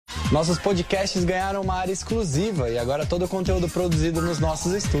Nossos podcasts ganharam uma área exclusiva e agora todo o conteúdo produzido nos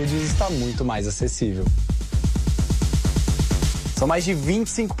nossos estúdios está muito mais acessível. São mais de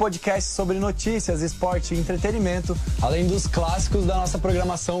 25 podcasts sobre notícias, esporte e entretenimento, além dos clássicos da nossa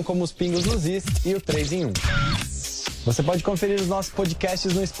programação como os Pingos nos Is e o 3 em 1. Você pode conferir os nossos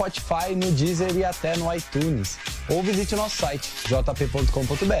podcasts no Spotify, no Deezer e até no iTunes. Ou visite o nosso site,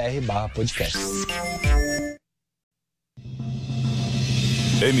 jp.com.br/podcasts.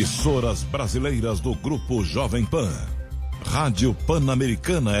 Emissoras brasileiras do Grupo Jovem Pan. Rádio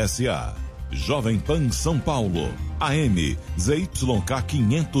Pan-Americana S.A. Jovem Pan São Paulo. AM ZYK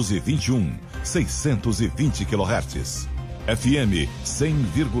 521, 620 kHz. FM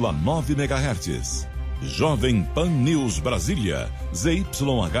 100,9 MHz. Jovem Pan News Brasília,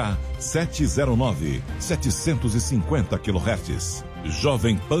 ZYH 709, 750 kHz.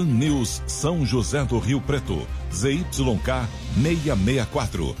 Jovem Pan News São José do Rio Preto, ZYK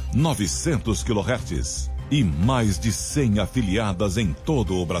 664, 900 kHz. E mais de 100 afiliadas em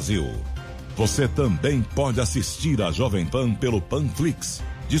todo o Brasil. Você também pode assistir a Jovem Pan pelo Panflix,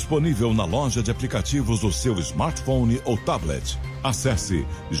 disponível na loja de aplicativos do seu smartphone ou tablet. Acesse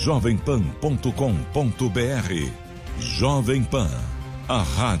jovempan.com.br. Jovem Pan, a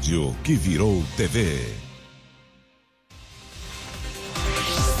rádio que virou TV.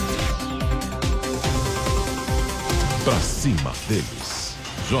 Pra cima deles,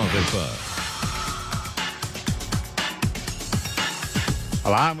 Jovem Pan.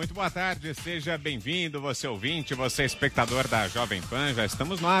 Olá, muito boa tarde, seja bem-vindo, você ouvinte, você espectador da Jovem Pan. Já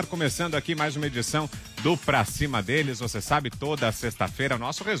estamos no ar, começando aqui mais uma edição do Pra Cima Deles. Você sabe, toda sexta-feira,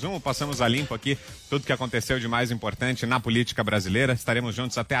 nosso resumo, passamos a limpo aqui tudo que aconteceu de mais importante na política brasileira. Estaremos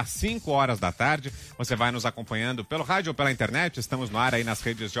juntos até às 5 horas da tarde. Você vai nos acompanhando pelo rádio ou pela internet. Estamos no ar aí nas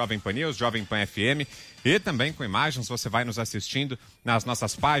redes Jovem Pan News, Jovem Pan FM e também com imagens. Você vai nos assistindo nas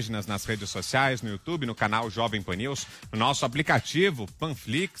nossas páginas, nas redes sociais, no YouTube, no canal Jovem Pan News, no nosso aplicativo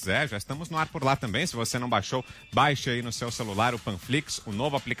Panflix. Já estamos no ar por lá também. Se você não baixou, baixe aí no seu celular o Panflix, o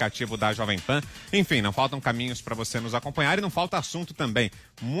novo aplicativo da Jovem Pan. Enfim, não faltam caminhos para você nos acompanhar e não falta assunto também.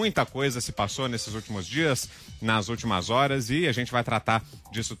 Muita coisa se passou nesses últimos dias, nas últimas horas, e a gente vai tratar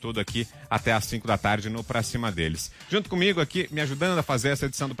disso tudo aqui até às 5 da tarde no Pra Cima Deles. Junto comigo aqui, me ajudando a fazer essa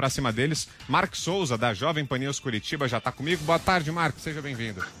edição do Pra Cima Deles, Marcos Souza, da Jovem Pan News Curitiba, já está comigo. Boa tarde, Marcos, seja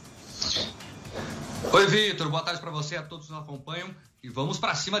bem-vindo. Oi, Vitor, boa tarde para você, a todos que nos acompanham, e vamos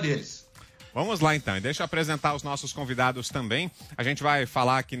para cima deles. Vamos lá então, e deixa eu apresentar os nossos convidados também. A gente vai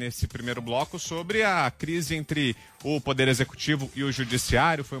falar aqui nesse primeiro bloco sobre a crise entre o Poder Executivo e o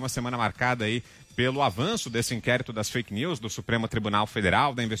Judiciário. Foi uma semana marcada aí pelo avanço desse inquérito das fake news do Supremo Tribunal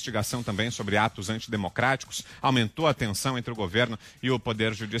Federal, da investigação também sobre atos antidemocráticos. Aumentou a tensão entre o governo e o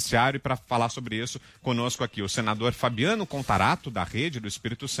Poder Judiciário. E para falar sobre isso, conosco aqui o senador Fabiano Contarato, da Rede do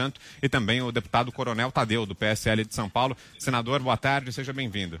Espírito Santo, e também o deputado Coronel Tadeu, do PSL de São Paulo. Senador, boa tarde, seja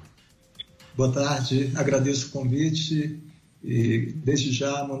bem-vindo. Boa tarde, agradeço o convite e desde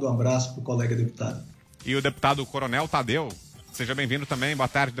já mando um abraço para o colega deputado. E o deputado Coronel Tadeu, seja bem-vindo também. Boa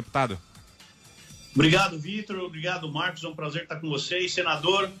tarde, deputado. Obrigado, Vitor. Obrigado, Marcos. É um prazer estar com vocês.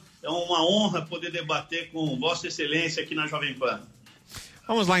 Senador, é uma honra poder debater com Vossa Excelência aqui na Jovem Pan.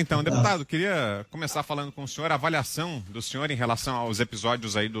 Vamos lá então, deputado, queria começar falando com o senhor, a avaliação do senhor em relação aos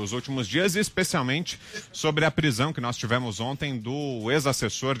episódios aí dos últimos dias e especialmente sobre a prisão que nós tivemos ontem do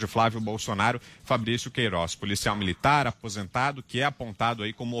ex-assessor de Flávio Bolsonaro, Fabrício Queiroz, policial militar aposentado, que é apontado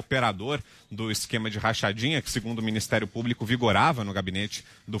aí como operador do esquema de rachadinha que, segundo o Ministério Público, vigorava no gabinete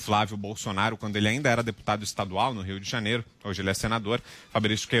do Flávio Bolsonaro quando ele ainda era deputado estadual no Rio de Janeiro. Hoje ele é senador.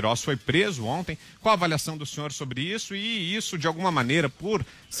 Fabrício Queiroz foi preso ontem. Qual a avaliação do senhor sobre isso? E isso, de alguma maneira, por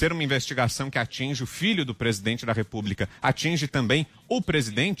ser uma investigação que atinge o filho do presidente da República, atinge também o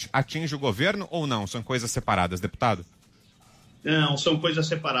presidente? Atinge o governo ou não? São coisas separadas, deputado? Não, são coisas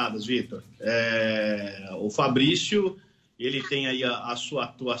separadas, Vitor. O Fabrício, ele tem aí a sua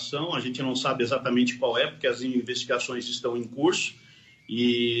atuação, a gente não sabe exatamente qual é, porque as investigações estão em curso,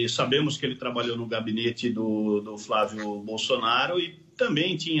 e sabemos que ele trabalhou no gabinete do Flávio Bolsonaro e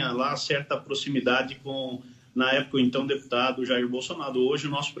também tinha lá certa proximidade com, na época, o então deputado Jair Bolsonaro, hoje o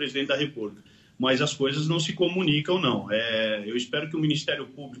nosso presidente da República. Mas as coisas não se comunicam, não. Eu espero que o Ministério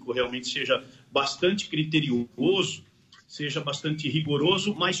Público realmente seja bastante criterioso, seja bastante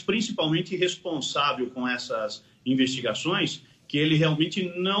rigoroso, mas principalmente responsável com essas investigações, que ele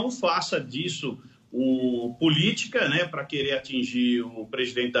realmente não faça disso política, né, para querer atingir o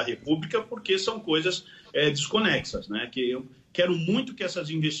presidente da República, porque são coisas desconexas, né? Que eu quero muito que essas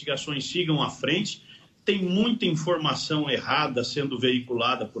investigações sigam à frente. Tem muita informação errada sendo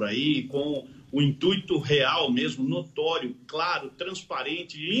veiculada por aí, com o intuito real mesmo, notório, claro,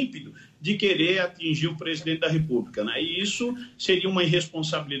 transparente, límpido, de querer atingir o presidente da República, né? E isso seria uma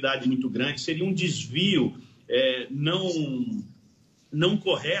irresponsabilidade muito grande, seria um desvio não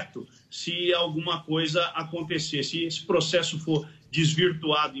correto se alguma coisa acontecer. Se esse processo for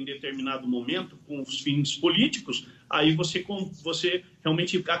desvirtuado em determinado momento com os fins políticos, aí você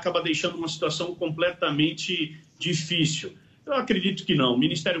realmente acaba deixando uma situação completamente difícil. Eu acredito que não. O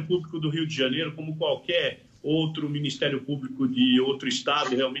Ministério Público do Rio de Janeiro, como qualquer outro Ministério Público de outro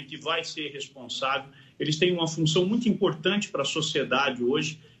estado, realmente vai ser responsável. Eles têm uma função muito importante para a sociedade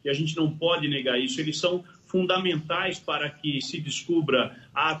hoje e a gente não pode negar isso. Eles são fundamentais para que se descubra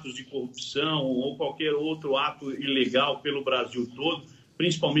atos de corrupção ou qualquer outro ato ilegal pelo Brasil todo,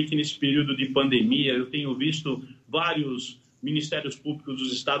 principalmente nesse período de pandemia. Eu tenho visto vários Ministérios Públicos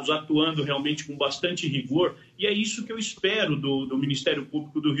dos estados atuando realmente com bastante rigor, e é isso que eu espero do Ministério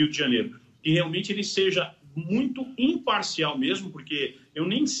Público do Rio de Janeiro, que realmente ele seja muito imparcial mesmo, porque eu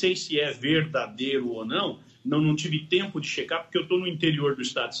nem sei se é verdadeiro ou não tive tempo de checar, porque eu estou no interior do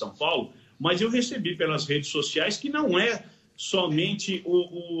estado de São Paulo, mas eu recebi pelas redes sociais que não é somente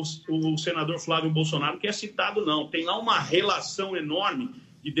o senador Flávio Bolsonaro que é citado, não. Tem lá uma relação enorme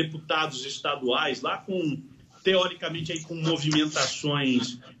de deputados estaduais, lá teoricamente, aí, com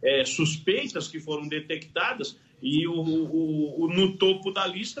movimentações suspeitas que foram detectadas, e no topo da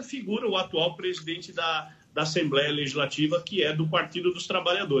lista figura o atual presidente da Assembleia Legislativa, que é do Partido dos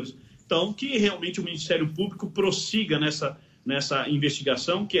Trabalhadores. Então, que realmente o Ministério Público prossiga nessa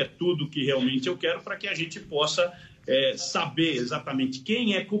investigação, que é tudo que realmente eu quero, para que a gente possa saber exatamente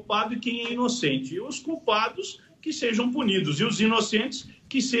quem é culpado e quem é inocente. E os culpados que sejam punidos e os inocentes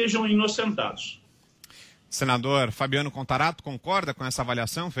que sejam inocentados. Senador Fabiano Contarato, concorda com essa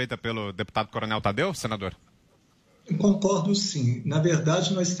avaliação feita pelo deputado Coronel Tadeu, senador? Concordo, sim. Na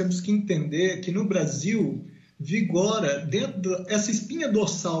verdade, nós temos que entender que no Brasil vigora, dentro dessa espinha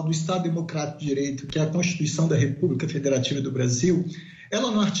dorsal do Estado Democrático de Direito, que é a Constituição da República Federativa do Brasil,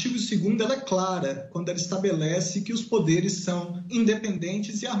 ela no artigo 2º ela é clara quando ela estabelece que os poderes são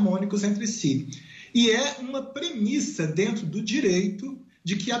independentes e harmônicos entre si. E é uma premissa dentro do direito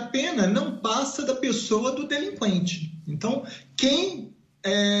de que a pena não passa da pessoa do delinquente. Então, quem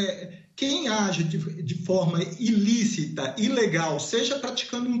age de forma ilícita, ilegal, seja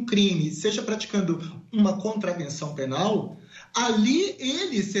praticando um crime, seja praticando uma contravenção penal, ali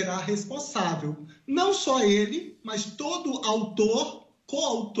ele será responsável. Não só ele, mas todo autor,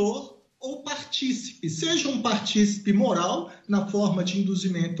 coautor ou partícipe, seja um partícipe moral, na forma de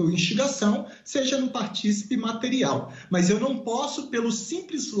induzimento ou instigação, seja no partícipe material. Mas eu não posso, pelo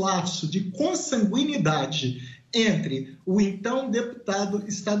simples laço de consanguinidade entre o então deputado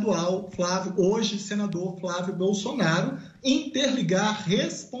estadual, hoje senador Flávio Bolsonaro, interligar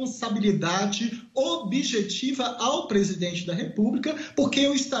responsabilidade objetiva ao presidente da República, porque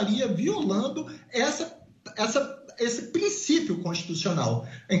eu estaria violando esse princípio constitucional.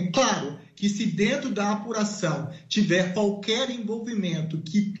 É claro que se dentro da apuração tiver qualquer envolvimento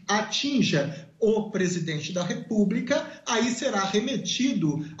que atinja o presidente da República, aí será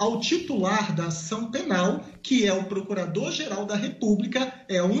remetido ao titular da ação penal, que é o Procurador-Geral da República,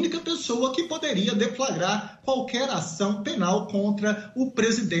 é a única pessoa que poderia deflagrar qualquer ação penal contra o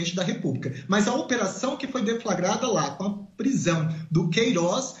presidente da República. Mas a operação que foi deflagrada lá, com a prisão do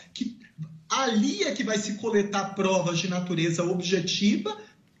Queiroz, que ali é que vai se coletar provas de natureza objetiva,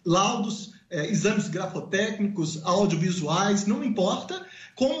 laudos, exames grafotécnicos, audiovisuais, não importa,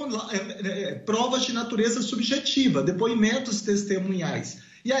 como provas de natureza subjetiva, depoimentos testemunhais.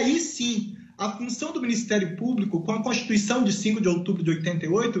 E aí sim, a função do Ministério Público, com a Constituição de 5 de outubro de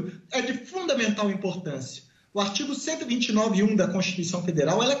 88, é de fundamental importância. O artigo 129.1 da Constituição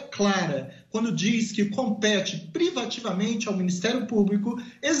Federal ela é clara quando diz que compete privativamente ao Ministério Público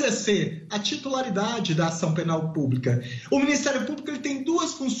exercer a titularidade da ação penal pública. O Ministério Público ele tem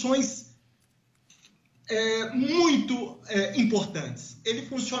duas funções muito importantes. Ele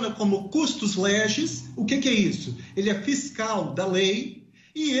funciona como custos legis. O que é isso? Ele é fiscal da lei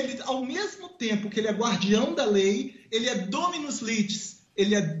e ele, ao mesmo tempo que ele é guardião da lei, ele é dominus litis,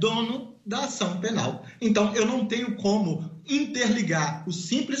 ele é dono da ação penal. Então, eu não tenho como interligar o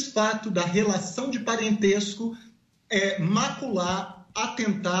simples fato da relação de parentesco, macular,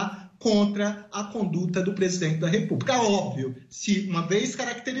 atentar contra a conduta do presidente da República. Óbvio, se uma vez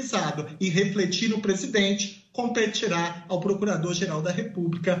caracterizado e refletir no presidente, competirá ao Procurador-Geral da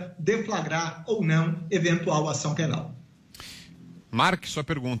República deflagrar ou não eventual ação penal. Marque sua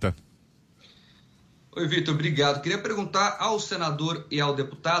pergunta. Oi, Vitor, obrigado. Queria perguntar ao senador e ao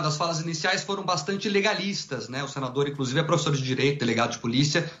deputado, as falas iniciais foram bastante legalistas, né? O senador, inclusive, é professor de direito, delegado de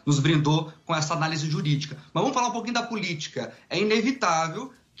polícia, nos brindou com essa análise jurídica. Mas vamos falar um pouquinho da política. É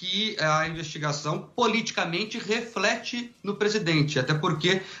inevitável que a investigação politicamente reflete no presidente, até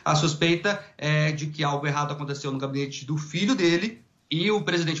porque a suspeita é de que algo errado aconteceu no gabinete do filho dele, e o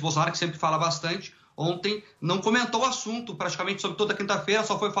presidente Bolsonaro, que sempre fala bastante, ontem não comentou o assunto praticamente sobre toda quinta-feira,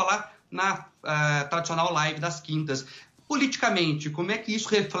 só foi falar na tradicional live das quintas. Politicamente, como é que isso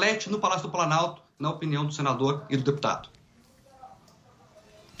reflete no Palácio do Planalto, na opinião do senador e do deputado?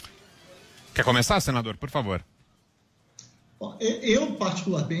 Quer começar, senador, por favor? Eu,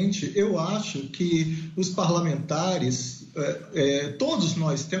 particularmente, eu acho que os parlamentares, todos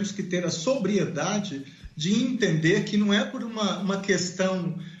nós temos que ter a sobriedade de entender que não é por uma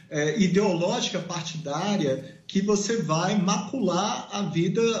questão ideológica partidária que você vai macular a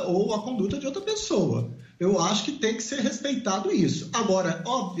vida ou a conduta de outra pessoa. Eu acho que tem que ser respeitado isso. Agora,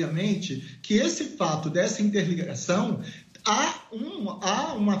 obviamente, que esse fato dessa interligação,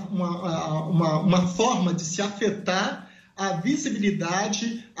 há uma forma de se afetar a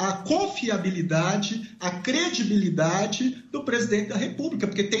visibilidade, a confiabilidade, a credibilidade do presidente da República,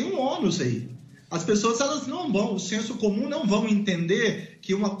 porque tem um ônus aí. As pessoas, elas não vão, o senso comum não vão entender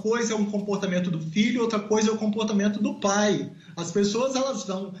que uma coisa é um comportamento do filho, outra coisa é o comportamento do pai. As pessoas, elas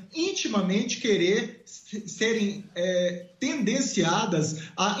vão intimamente querer serem tendenciadas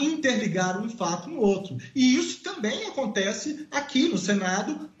a interligar um fato no outro. E isso também acontece aqui no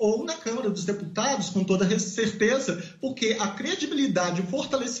Senado ou na Câmara dos Deputados, com toda certeza, porque a credibilidade e o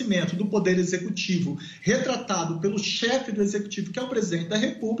fortalecimento do Poder Executivo, retratado pelo chefe do Executivo, que é o presidente da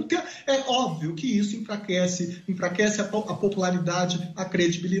República, é óbvio que isso enfraquece a popularidade, a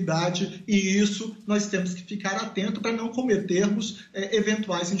credibilidade, e isso nós temos que ficar atentos para não cometermos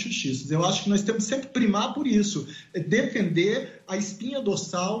eventuais injustiças. Eu acho que nós temos sempre que primar por isso, defender a espinha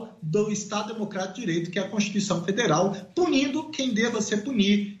dorsal do Estado Democrático de Direito, que é a Constituição Federal, punindo quem deva ser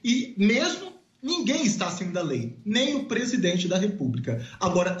punir, e mesmo ninguém está acima da lei, nem o presidente da República.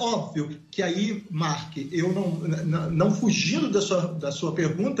 Agora, óbvio que aí, Mark, eu não fugindo da sua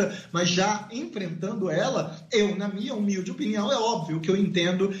pergunta, mas já enfrentando ela, eu, na minha humilde opinião, é óbvio que eu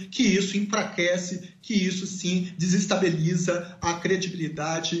entendo que isso enfraquece, que isso sim desestabiliza a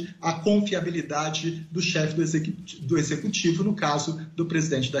credibilidade, a confiabilidade do chefe do Executivo, no caso do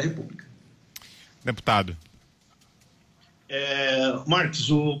presidente da República. Deputado. Marques,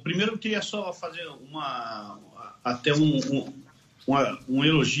 primeiro eu queria só fazer um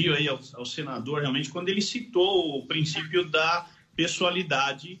elogio aí ao senador, realmente, quando ele citou o princípio da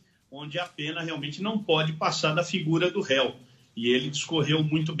pessoalidade, onde a pena realmente não pode passar da figura do réu. E ele discorreu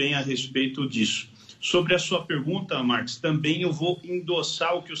muito bem a respeito disso. Sobre a sua pergunta, Marques, também eu vou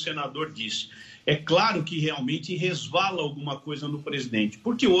endossar o que o senador disse. É claro que realmente resvala alguma coisa no presidente,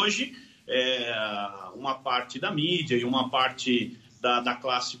 porque hoje uma parte da mídia e uma parte da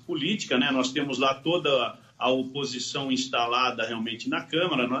classe política, né? Nós temos lá toda a oposição instalada realmente na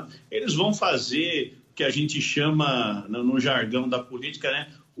Câmara, né? Eles vão fazer o que a gente chama, no jargão da política, né?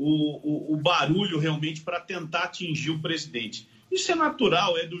 O barulho realmente para tentar atingir o presidente. Isso é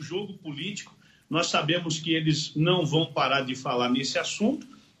natural, é do jogo político. Nós sabemos que eles não vão parar de falar nesse assunto,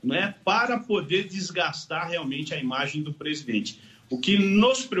 né? Para poder desgastar realmente a imagem do presidente. O que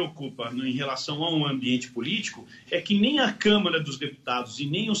nos preocupa em relação a um ambiente político é que nem a Câmara dos Deputados e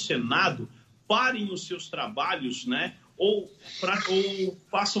nem o Senado parem os seus trabalhos, né, ou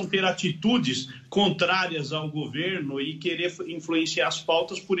façam ter atitudes contrárias ao governo e querer influenciar as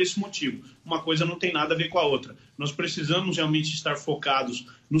pautas por esse motivo. Uma coisa não tem nada a ver com a outra. Nós precisamos realmente estar focados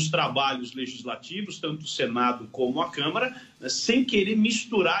nos trabalhos legislativos, tanto o Senado como a Câmara, sem querer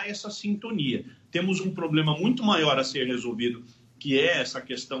misturar essa sintonia. Temos um problema muito maior a ser resolvido, que é essa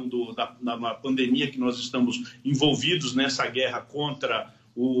questão da pandemia, que nós estamos envolvidos nessa guerra contra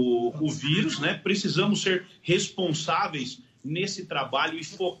o vírus, né? Precisamos ser responsáveis nesse trabalho e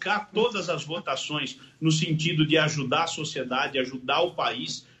focar todas as votações no sentido de ajudar a sociedade, ajudar o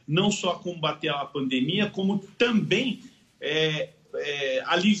país, não só combater a pandemia, como também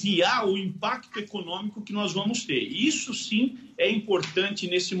aliviar o impacto econômico que nós vamos ter. Isso sim é importante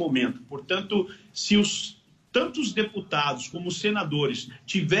nesse momento. Portanto, se tanto os deputados como os senadores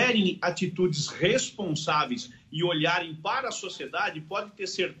tiverem atitudes responsáveis e olharem para a sociedade, pode ter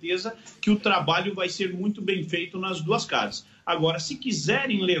certeza que o trabalho vai ser muito bem feito nas duas casas. Agora, se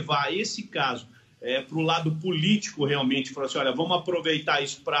quiserem levar esse caso para o lado político realmente, falar assim, olha, vamos aproveitar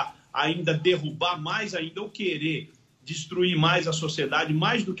isso para ainda derrubar mais ainda ou querer destruir mais a sociedade,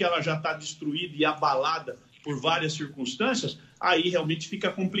 mais do que ela já está destruída e abalada por várias circunstâncias, aí realmente fica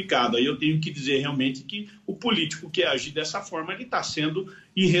complicado. Aí eu tenho que dizer realmente que o político que agir dessa forma, ele está sendo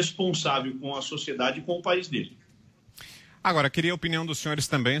irresponsável com a sociedade e com o país dele. Agora, queria a opinião dos senhores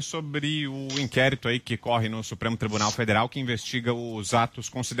também sobre o inquérito aí que corre no Supremo Tribunal Federal, que investiga os atos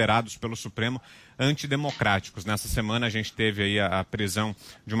considerados pelo Supremo antidemocráticos. Nessa semana a gente teve aí a prisão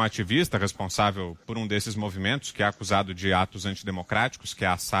de uma ativista responsável por um desses movimentos, que é acusado de atos antidemocráticos, que é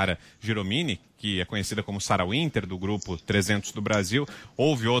a Sara Giromini, que é conhecida como Sarah Winter, do grupo 300 do Brasil.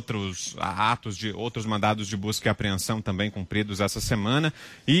 Houve outros outros mandados de busca e apreensão também cumpridos essa semana,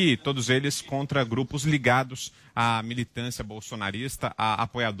 e todos eles contra grupos ligados à militância bolsonarista, a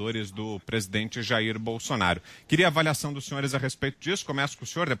apoiadores do presidente Jair Bolsonaro. Queria a avaliação dos senhores a respeito disso. Começo com o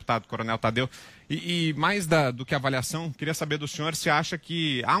senhor, deputado Coronel Tadeu. E mais do que avaliação, queria saber do senhor se acha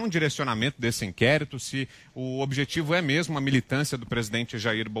que há um direcionamento desse inquérito, se o objetivo é mesmo a militância do presidente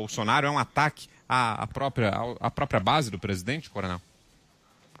Jair Bolsonaro, é um ataque à própria base do presidente, Coronel?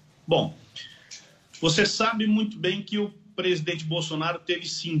 Bom, você sabe muito bem que o presidente Bolsonaro teve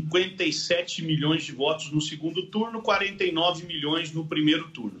 57 milhões de votos no segundo turno, 49 milhões no primeiro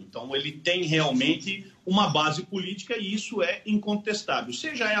turno. Então, ele tem realmente uma base política e isso é incontestável.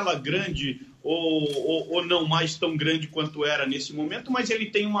 Seja ela grande ou não mais tão grande quanto era nesse momento, mas ele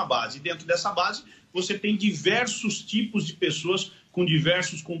tem uma base. E dentro dessa base, você tem diversos tipos de pessoas com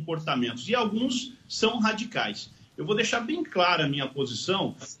diversos comportamentos. E alguns são radicais. Eu vou deixar bem clara a minha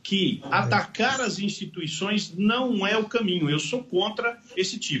posição, que atacar as instituições não é o caminho. Eu sou contra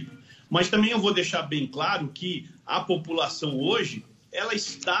esse tipo. Mas também eu vou deixar bem claro que a população hoje, ela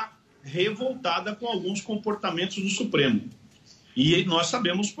está revoltada com alguns comportamentos do Supremo. E nós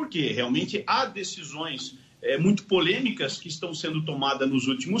sabemos por quê. Realmente há decisões muito polêmicas que estão sendo tomadas nos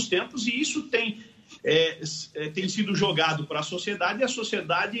últimos tempos e isso tem sido jogado para a sociedade e a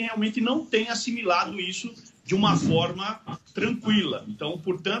sociedade realmente não tem assimilado isso de uma forma tranquila. Então,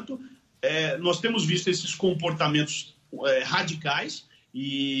 portanto, nós temos visto esses comportamentos radicais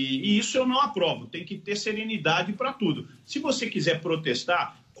e isso eu não aprovo. Tem que ter serenidade para tudo. Se você quiser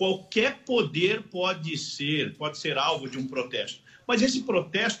protestar, qualquer poder pode ser alvo de um protesto. Mas esse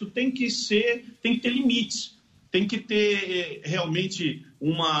protesto tem que ter limites. Tem que ter realmente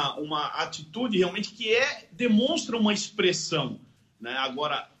uma atitude realmente que demonstra uma expressão, né?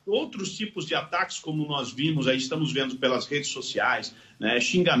 Agora, outros tipos de ataques, como nós vimos, aí estamos vendo pelas redes sociais, né,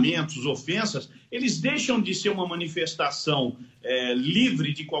 xingamentos, ofensas, eles deixam de ser uma manifestação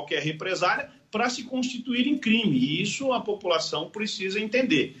livre de qualquer represália para se constituir em crime. E isso a população precisa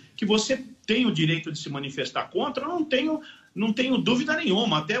entender. Que você tem o direito de se manifestar contra, não tenho dúvida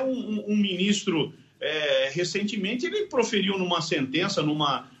nenhuma. Até um ministro, recentemente, ele proferiu numa sentença,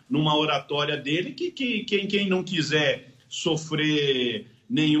 numa oratória dele, que quem não quiser sofrer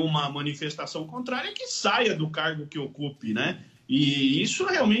nenhuma manifestação contrária, que saia do cargo que ocupe, né? E isso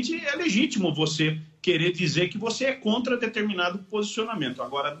realmente é legítimo, você querer dizer que você é contra determinado posicionamento.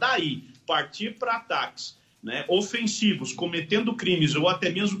 Agora, daí, partir para ataques, né, ofensivos, cometendo crimes ou até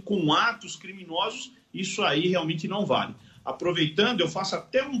mesmo com atos criminosos, isso aí realmente não vale. Aproveitando, eu faço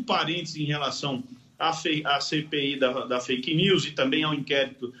até um parênteses em relação à CPI da fake news e também ao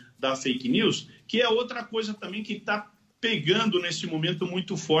inquérito da fake news, que é outra coisa também que está pegando nesse momento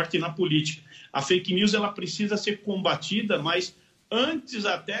muito forte na política. A fake news ela precisa ser combatida, mas antes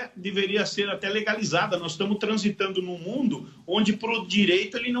até deveria ser até legalizada. Nós estamos transitando num mundo onde pro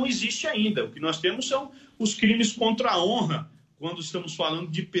direito ele não existe ainda. O que nós temos são os crimes contra a honra, quando estamos falando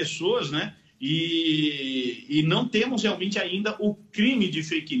de pessoas, né? E não temos realmente ainda o crime de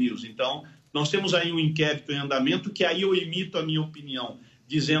fake news. Então, nós temos aí um inquérito em andamento, que aí eu emito a minha opinião,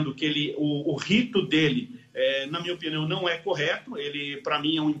 dizendo que o rito dele, na minha opinião, não é correto. Ele, para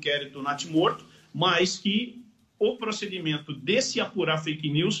mim, é um inquérito natimorto, mas que o procedimento de se apurar fake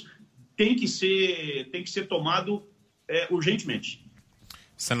news tem que ser tomado urgentemente.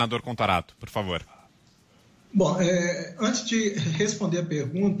 Senador Contarato, por favor. Bom, antes de responder a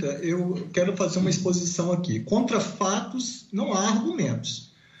pergunta, eu quero fazer uma exposição aqui. Contra fatos, não há argumentos.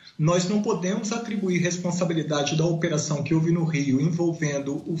 Nós não podemos atribuir responsabilidade da operação que houve no Rio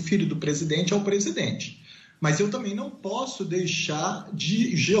envolvendo o filho do presidente ao presidente. Mas eu também não posso deixar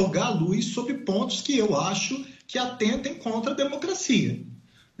de jogar luz sobre pontos que eu acho que atentem contra a democracia.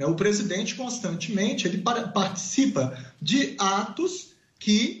 O presidente constantemente ele participa de atos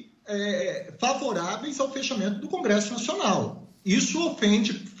que favoráveis ao fechamento do Congresso Nacional. Isso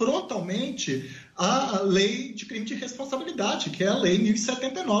ofende frontalmente a lei de crime de responsabilidade, que é a lei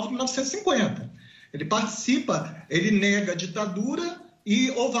 1079 de 1950. Ele participa, ele nega a ditadura e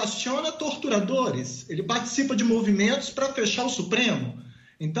ovaciona torturadores. Ele participa de movimentos para fechar o Supremo.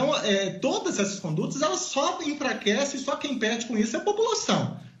 Então, todas essas condutas, elas só enfraquecem, só quem perde com isso é a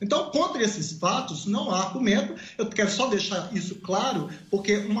população. Então, contra esses fatos, não há argumento. Eu quero só deixar isso claro,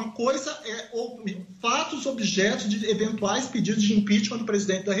 porque uma coisa é fatos objetos de eventuais pedidos de impeachment do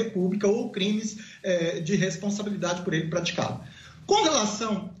presidente da República ou crimes de responsabilidade por ele praticado. Com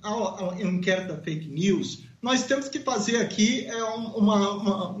relação ao inquérito da fake news, nós temos que fazer aqui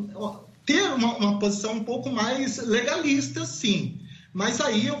ter uma posição um pouco mais legalista, sim. Mas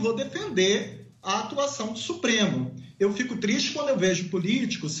aí eu vou defender a atuação do Supremo. Eu fico triste quando eu vejo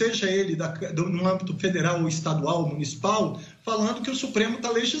políticos, seja ele no âmbito federal ou estadual ou municipal, falando que o Supremo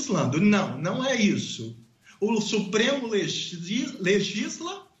está legislando. Não, não é isso. O Supremo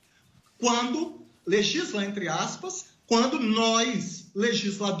legisla, entre aspas, quando nós,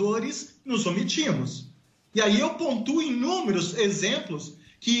 legisladores, nos omitimos. E aí eu pontuo inúmeros exemplos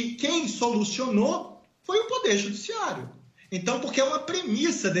que quem solucionou foi o Poder Judiciário. Então, porque é uma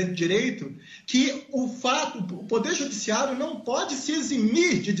premissa dentro do direito que o Poder Judiciário não pode se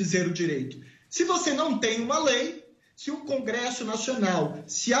eximir de dizer o direito. Se você não tem uma lei, se o Congresso Nacional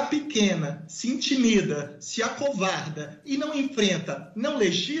se apequena, se intimida, se acovarda e não enfrenta, não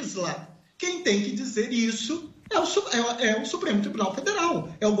legisla, quem tem que dizer isso é o Supremo Tribunal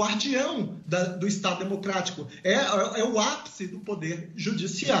Federal, é o guardião do Estado Democrático, é o ápice do Poder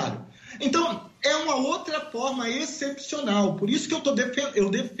Judiciário. Então, é uma outra forma excepcional. Por isso que eu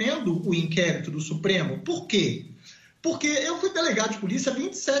defendo o inquérito do Supremo. Por quê? Porque eu fui delegado de polícia há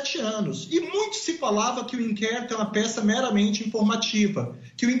 27 anos e muito se falava que o inquérito é uma peça meramente informativa,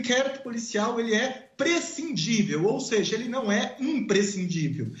 que o inquérito policial ele é prescindível, ou seja, ele não é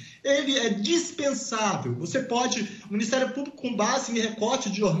imprescindível, ele é dispensável. O Ministério Público, com base em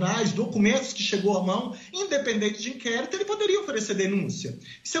recorte de jornais, documentos que chegou à mão, independente de inquérito, ele poderia oferecer denúncia.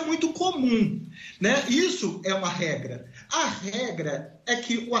 Isso é muito comum, né? Isso é uma regra. A regra é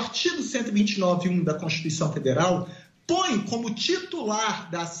que o artigo 129.1 da Constituição Federal põe como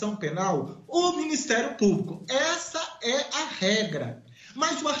titular da ação penal o Ministério Público. Essa é a regra.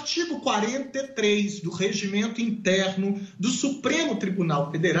 Mas o artigo 43 do Regimento Interno do Supremo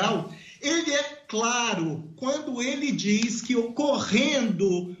Tribunal Federal, ele é claro quando ele diz que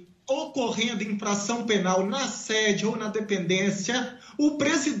ocorrendo infração penal na sede ou na dependência, o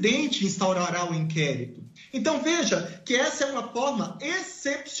presidente instaurará o inquérito. Então, veja que essa é uma forma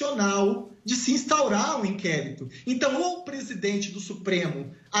excepcional de se instaurar um inquérito. Então, ou o presidente do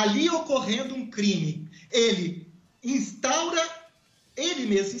Supremo, ali ocorrendo um crime, ele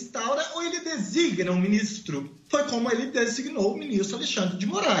mesmo instaura ou ele designa um ministro. Foi como ele designou o ministro Alexandre de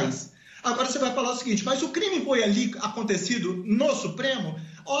Moraes. Agora você vai falar o seguinte, mas o crime foi ali acontecido no Supremo?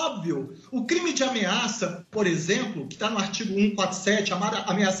 Óbvio, o crime de ameaça, por exemplo, que está no artigo 147,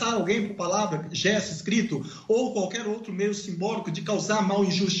 ameaçar alguém por palavra, gesto, escrito, ou qualquer outro meio simbólico de causar mal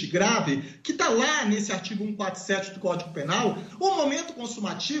injusto e grave, que está lá nesse artigo 147 do Código Penal, o momento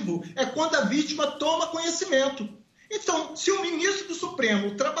consumativo é quando a vítima toma conhecimento. Então, se o ministro do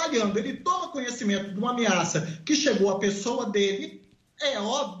Supremo, trabalhando, ele toma conhecimento de uma ameaça que chegou à pessoa dele, é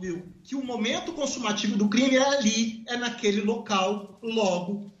óbvio que o momento consumativo do crime é ali, é naquele local,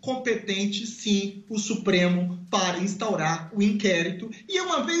 logo, competente, sim, o Supremo para instaurar o inquérito. E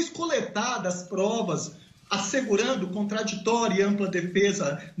uma vez coletadas as provas, assegurando contraditória e ampla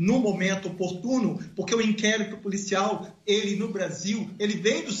defesa no momento oportuno, porque o inquérito policial, ele no Brasil, ele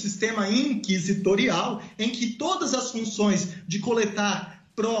vem do sistema inquisitorial, em que todas as funções de coletar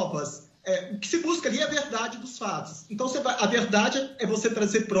provas, o que se busca ali é a verdade dos fatos. Então, a verdade é você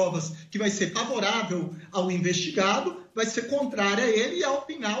trazer provas que vai ser favorável ao investigado, vai ser contrária a ele e, ao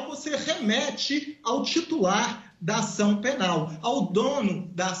final, você remete ao titular da ação penal, ao dono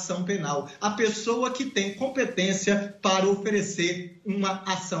da ação penal, a pessoa que tem competência para oferecer uma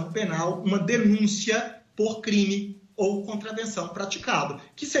ação penal, uma denúncia por crime ou contravenção praticado,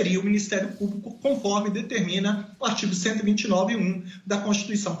 que seria o Ministério Público, conforme determina o artigo 129.1 da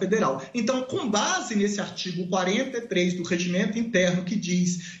Constituição Federal. Então, com base nesse artigo 43 do Regimento Interno, que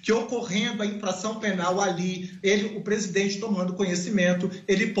diz que ocorrendo a infração penal ali, o presidente tomando conhecimento,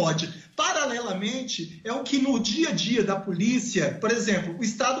 ele pode. Paralelamente, é o que no dia a dia da polícia, por exemplo, o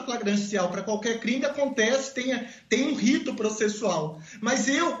estado flagrancial para qualquer crime acontece, tem um rito processual. Mas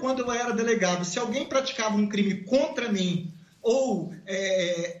quando eu era delegado, se alguém praticava um crime contra mim, ou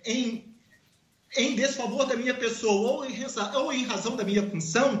em desfavor da minha pessoa, ou em razão da minha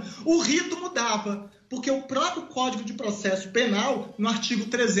função, o rito mudava. Porque o próprio Código de Processo Penal, no artigo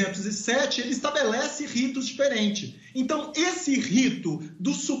 307, ele estabelece ritos diferentes. Então, esse rito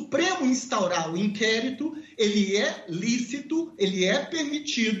do Supremo instaurar o inquérito, ele é lícito, ele é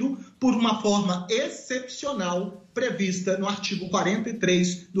permitido por uma forma excepcional prevista no artigo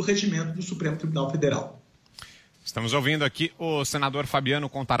 43 do Regimento do Supremo Tribunal Federal. Estamos ouvindo aqui o senador Fabiano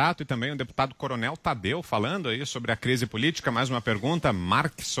Contarato e também o deputado Coronel Tadeu falando aí sobre a crise política. Mais uma pergunta,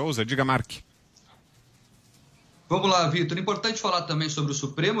 Mark Souza. Diga, Mark. Vamos lá, Vitor. Importante falar também sobre o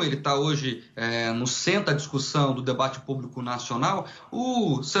Supremo. Ele está hoje no centro da discussão do debate público nacional.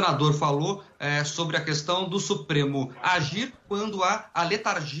 O senador falou sobre a questão do Supremo agir quando há a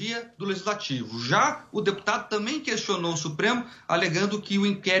letargia do Legislativo. Já o deputado também questionou o Supremo, alegando que o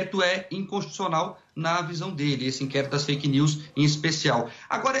inquérito é inconstitucional na visão dele, esse inquérito das fake news em especial.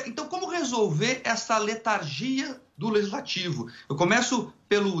 Agora, então, como resolver essa letargia do Legislativo? Eu começo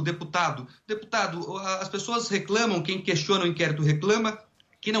pelo deputado. Deputado, as pessoas reclamam, quem questiona o inquérito reclama,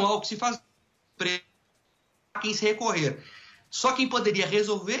 que não há o que se fazer, quem se recorrer. Só quem poderia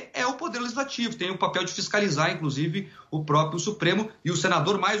resolver é o Poder Legislativo, tem o papel de fiscalizar, inclusive, o próprio Supremo, e o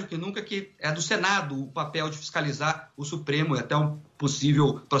senador, mais do que nunca, que é do Senado o papel de fiscalizar o Supremo e até um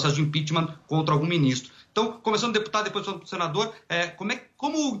possível processo de impeachment contra algum ministro. Então, começando do deputado, depois do senador,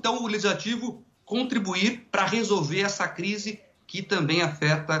 como então o Legislativo contribuir para resolver essa crise que também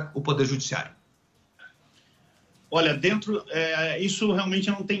afeta o Poder Judiciário? Olha, isso realmente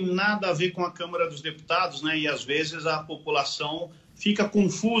não tem nada a ver com a Câmara dos Deputados, né? E às vezes a população fica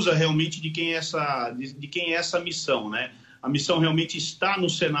confusa realmente de quem é essa missão, né? A missão realmente está no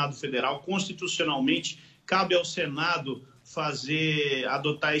Senado Federal. Constitucionalmente, cabe ao Senado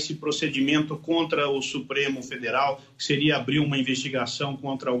adotar esse procedimento contra o Supremo Federal, que seria abrir uma investigação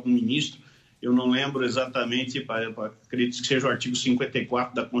contra algum ministro. Eu não lembro exatamente, acredito que seja o artigo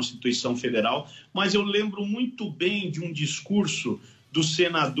 54 da Constituição Federal, mas eu lembro muito bem de um discurso do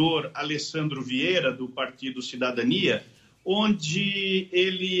senador Alessandro Vieira, do Partido Cidadania, onde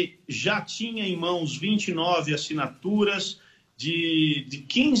ele já tinha em mãos 29 assinaturas de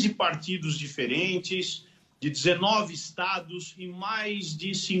 15 partidos diferentes, de 19 estados e mais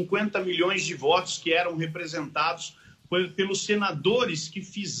de 50 milhões de votos que eram representados pelos senadores que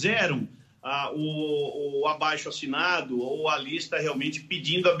fizeram o abaixo-assinado ou a lista realmente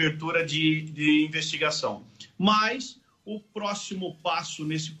pedindo abertura de investigação. Mas o próximo passo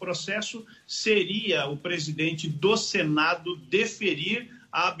nesse processo seria o presidente do Senado deferir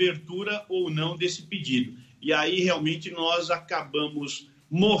a abertura ou não desse pedido. E aí realmente nós acabamos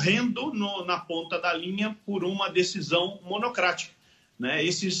morrendo na ponta da linha por uma decisão monocrática, né?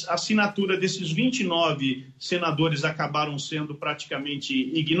 A assinatura desses 29 senadores acabaram sendo praticamente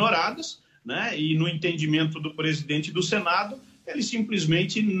ignoradas, né? E no entendimento do presidente do Senado, ele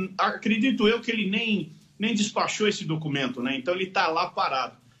simplesmente, acredito eu, que ele nem despachou esse documento, né? Então ele está lá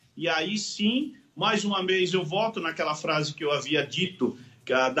parado. E aí sim, mais uma vez eu volto naquela frase que eu havia dito,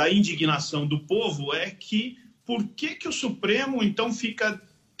 da indignação do povo, é que por que o Supremo então fica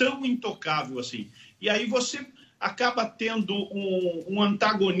tão intocável assim? E aí você acaba tendo um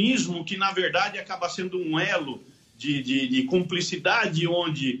antagonismo que na verdade acaba sendo um elo de cumplicidade,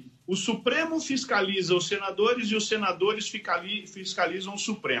 onde o Supremo fiscaliza os senadores e os senadores fiscalizam os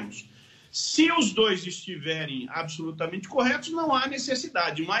Supremos. Se os dois estiverem absolutamente corretos, não há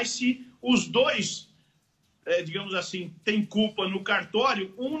necessidade. Mas se os dois, digamos assim, têm culpa no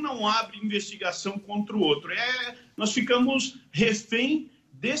cartório, um não abre investigação contra o outro. Nós ficamos refém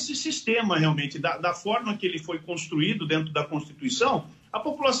desse sistema, realmente, da forma que ele foi construído dentro da Constituição. A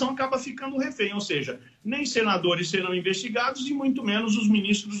população acaba ficando refém, ou seja, nem senadores serão investigados e muito menos os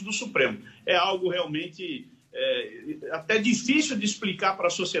ministros do Supremo. É algo realmente até difícil de explicar para a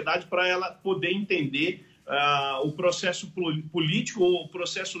sociedade, para ela poder entender o processo político ou o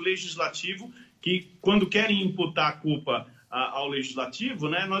processo legislativo, que quando querem imputar a culpa ao legislativo,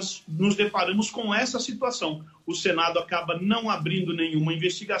 né, nós nos deparamos com essa situação. O Senado acaba não abrindo nenhuma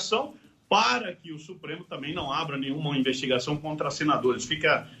investigação, para que o Supremo também não abra nenhuma investigação contra senadores.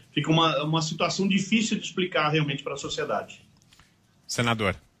 Fica uma situação difícil de explicar realmente para a sociedade.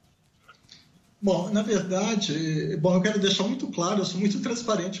 Senador. Bom, na verdade, eu quero deixar muito claro, eu sou muito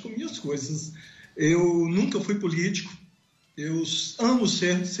transparente com minhas coisas. Eu nunca fui político, eu amo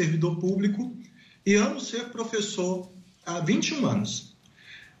ser servidor público e amo ser professor há 21 anos.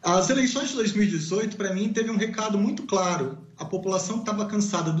 As eleições de 2018, para mim, teve um recado muito claro. A população estava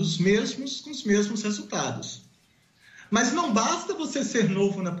cansada com os mesmos resultados. Mas não basta você ser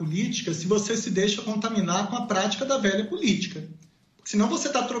novo na política se você se deixa contaminar com a prática da velha política. Porque senão você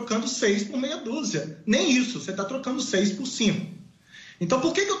está trocando 6 por meia dúzia. Nem isso, você está trocando 6 por 5. Então,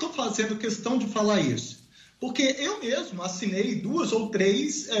 por que eu estou fazendo questão de falar isso? Porque eu mesmo assinei 2 ou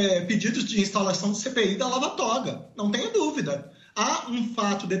 3 pedidos de instalação de CPI da Lava Toga. Não tenha dúvida. Há um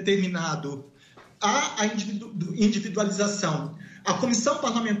fato determinado há a individualização. A Comissão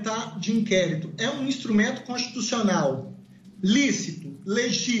Parlamentar de Inquérito é um instrumento constitucional lícito,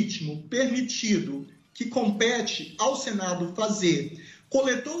 legítimo, permitido, que compete ao Senado fazer.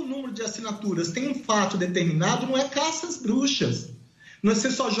 Coletou o número de assinaturas, tem um fato determinado, não é caça às bruxas.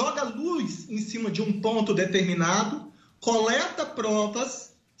 Você só joga luz em cima de um ponto determinado, coleta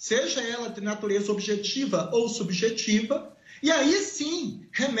provas, seja ela de natureza objetiva ou subjetiva, e aí sim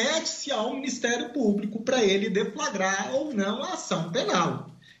remete-se ao Ministério Público para ele deflagrar ou não a ação penal.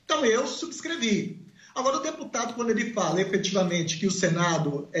 Então eu subscrevi. Agora o deputado, quando ele fala efetivamente que o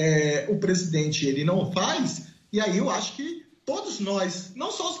Senado, o presidente, ele não faz, e aí eu acho que todos nós,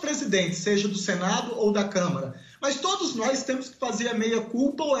 não só os presidentes, seja do Senado ou da Câmara, mas todos nós temos que fazer a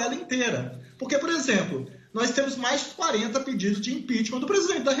meia-culpa ou ela inteira. Porque, por exemplo, nós temos mais de 40 pedidos de impeachment do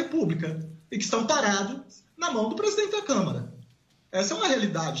presidente da República e que estão parados na mão do presidente da Câmara. Essa é uma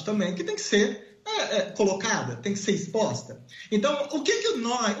realidade também que tem que ser colocada, tem que ser exposta. Então, o que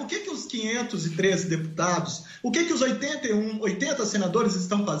os 513 deputados, o que os 80 senadores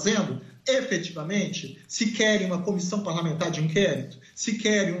estão fazendo, efetivamente, se querem uma comissão parlamentar de inquérito, se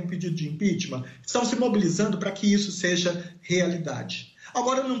querem um pedido de impeachment, estão se mobilizando para que isso seja realidade.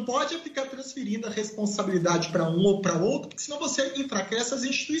 Agora, não pode ficar transferindo a responsabilidade para um ou para outro, porque senão você enfraquece as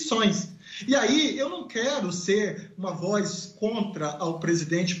instituições. E aí, eu não quero ser uma voz contra ao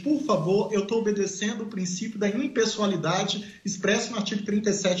presidente. Por favor, eu estou obedecendo o princípio da impessoalidade expresso no artigo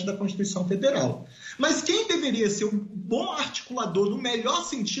 37 da Constituição Federal. Mas quem deveria ser um bom articulador, no melhor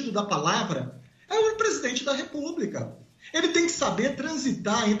sentido da palavra, é o presidente da República. Ele tem que saber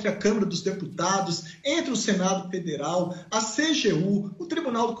transitar entre a Câmara dos Deputados, entre o Senado Federal, a CGU, o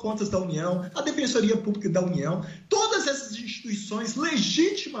Tribunal de Contas da União, a Defensoria Pública da União, todas essas instituições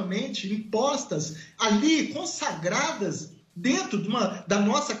legitimamente impostas ali, consagradas dentro da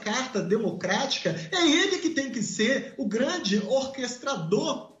nossa Carta Democrática, é ele que tem que ser o grande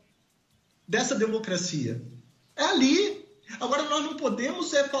orquestrador dessa democracia. É ali. Agora, nós não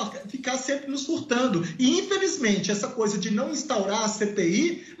podemos ficar sempre nos furtando. E, infelizmente, essa coisa de não instaurar a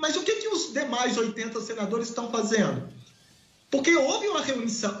CPI, mas o que os demais 80 senadores estão fazendo? Porque houve uma reunião,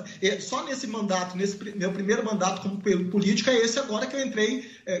 só nesse mandato, nesse meu primeiro mandato como político, é esse agora que eu entrei,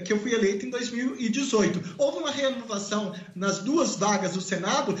 que eu fui eleito em 2018. Houve uma renovação nas 2 vagas do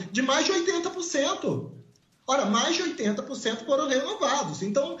Senado de mais de 80%. Ora, mais de 80% foram renovados.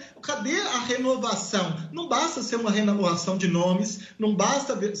 Então, cadê a renovação? Não basta ser uma renovação de nomes, não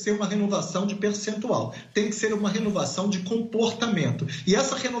basta ser uma renovação de percentual. Tem que ser uma renovação de comportamento. E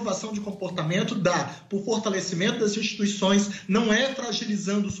essa renovação de comportamento dá por fortalecimento das instituições, não é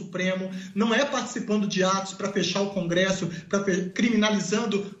fragilizando o Supremo, não é participando de atos para fechar o Congresso,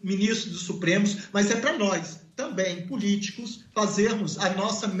 criminalizando ministros dos Supremos, mas é para nós, também políticos, fazermos a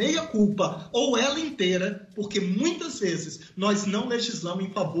nossa meia-culpa ou ela inteira, porque muitas vezes nós não legislamos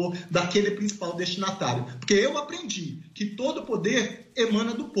em favor daquele principal destinatário. Porque eu aprendi que todo poder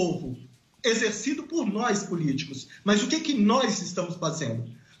emana do povo, exercido por nós políticos. Mas o que nós estamos fazendo?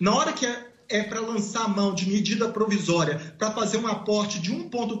 Na hora que é para lançar a mão de medida provisória para fazer um aporte de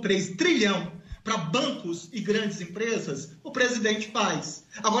 1,3 trilhão para bancos e grandes empresas, o presidente faz.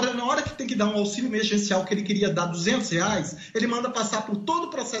 Agora, na hora que tem que dar um auxílio emergencial que ele queria dar R$200, ele manda passar por todo o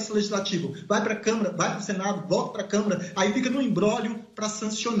processo legislativo. Vai para a Câmara, vai para o Senado, volta para a Câmara, aí fica no imbróglio para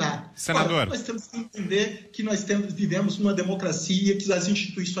sancionar. Senador. Ora, nós temos que entender que vivemos numa democracia, que as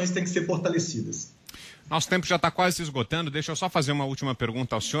instituições têm que ser fortalecidas. Nosso tempo já está quase se esgotando. Deixa eu só fazer uma última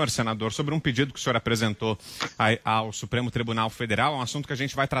pergunta ao senhor, senador, sobre um pedido que o senhor apresentou ao Supremo Tribunal Federal. É um assunto que a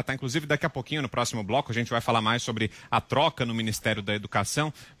gente vai tratar, inclusive, daqui a pouquinho, no próximo bloco. A gente vai falar mais sobre a troca no Ministério da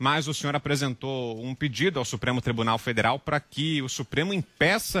Educação. Mas o senhor apresentou um pedido ao Supremo Tribunal Federal para que o Supremo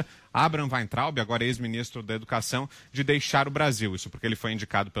impeça Abraham Weintraub, agora ex-ministro da Educação, de deixar o Brasil. Isso porque ele foi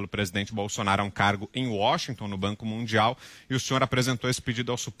indicado pelo presidente Bolsonaro a um cargo em Washington, no Banco Mundial, e o senhor apresentou esse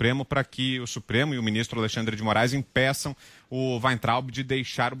pedido ao Supremo para que o Supremo e o ministro Alexandre de Moraes impeçam o Weintraub de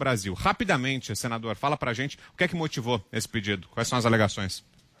deixar o Brasil. Rapidamente, senador, fala para a gente o que é que motivou esse pedido, quais são as alegações?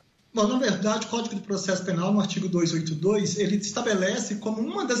 Bom, na verdade, o Código de Processo Penal, no artigo 282, ele estabelece como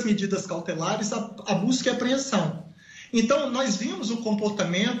uma das medidas cautelares a busca e apreensão. Então, nós vimos um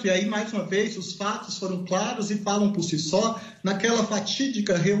comportamento, e aí, mais uma vez, os fatos foram claros e falam por si só, naquela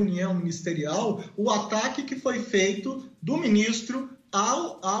fatídica reunião ministerial, o ataque que foi feito do ministro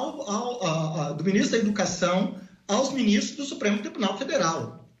do ministro da Educação aos ministros do Supremo Tribunal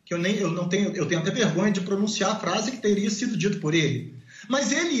Federal, que eu tenho até vergonha de pronunciar a frase que teria sido dito por ele.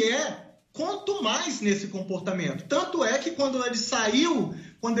 Mas ele quanto mais nesse comportamento. Tanto é que quando ele saiu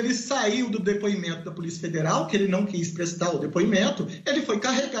quando ele saiu do depoimento da Polícia Federal, que ele não quis prestar o depoimento, ele foi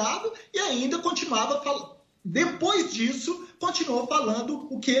carregado e ainda continuava falando. Depois disso, continuou falando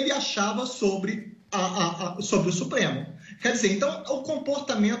o que ele achava sobre o Supremo. Quer dizer, então, o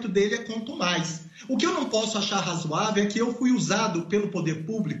comportamento dele é contumaz. O que eu não posso achar razoável é que eu fui usado pelo poder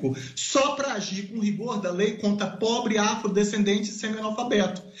público só para agir com rigor da lei contra pobre, afrodescendente e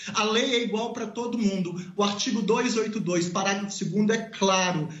semi-analfabeto. A lei é igual para todo mundo. O artigo 282, parágrafo 2º, é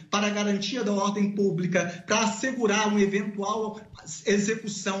claro, para a garantia da ordem pública, para assegurar uma eventual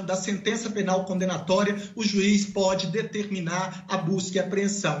execução da sentença penal condenatória, o juiz pode determinar a busca e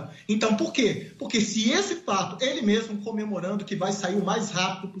apreensão. Então, por quê? Porque se esse fato, ele mesmo comemorando que vai sair o mais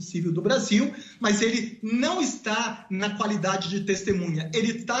rápido possível do Brasil, mas ele não está na qualidade de testemunha.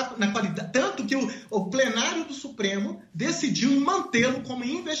 Ele está na qualidade... Tanto que o plenário do Supremo decidiu mantê-lo como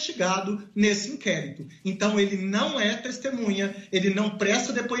investigado nesse inquérito. Então, ele não é testemunha, ele não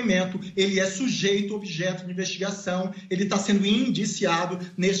presta depoimento, ele é sujeito, objeto de investigação, ele está sendo indiciado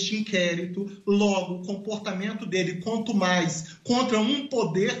neste inquérito. Logo, o comportamento dele, quanto mais contra um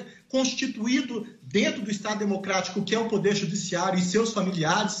poder constituído dentro do Estado Democrático, que é o Poder Judiciário, e seus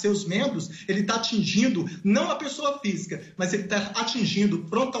familiares, seus membros, ele está atingindo não a pessoa física, mas ele está atingindo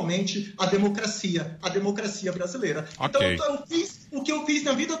frontalmente a democracia brasileira. Okay. Então, eu fiz o que eu fiz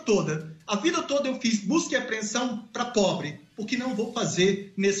na vida toda. A vida toda eu fiz busca e apreensão para pobre, porque não vou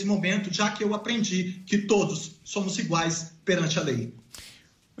fazer nesse momento, já que eu aprendi que todos somos iguais perante a lei.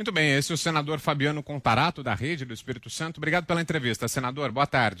 Muito bem, esse é o senador Fabiano Contarato, da Rede do Espírito Santo. Obrigado pela entrevista, senador. Boa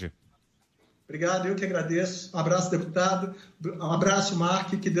tarde. Obrigado, eu que agradeço. Um abraço, deputado. Um abraço,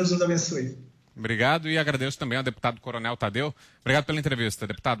 Mark. Que Deus nos abençoe. Obrigado e agradeço também ao deputado Coronel Tadeu. Obrigado pela entrevista.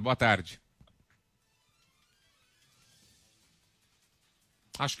 Deputado, boa tarde.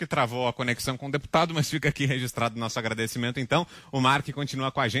 Acho que travou a conexão com o deputado, mas fica aqui registrado o nosso agradecimento. Então, o Mark continua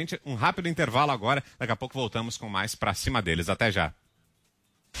com a gente. Um rápido intervalo agora. Daqui a pouco voltamos com mais Pra Cima deles. Até já.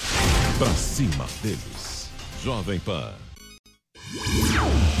 Pra Cima deles. Jovem Pan.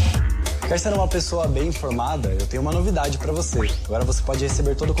 Quer ser uma pessoa bem informada? Eu tenho uma novidade para você. Agora você pode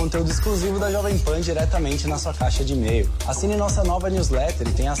receber todo o conteúdo exclusivo da Jovem Pan diretamente na sua caixa de e-mail. Assine nossa nova newsletter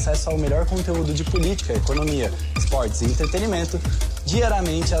e tenha acesso ao melhor conteúdo de política, economia, esportes e entretenimento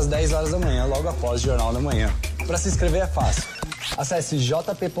diariamente às 10 horas da manhã, logo após o Jornal da Manhã. Para se inscrever é fácil. Acesse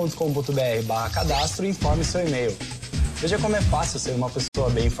jp.com.br/cadastro e informe seu e-mail. Veja como é fácil ser uma pessoa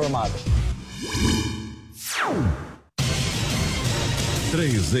bem informada.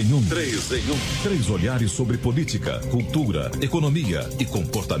 3 em 1. 3 olhares sobre política, cultura, economia e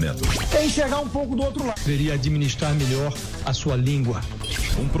comportamento. É enxergar um pouco do outro lado. Seria administrar melhor a sua língua.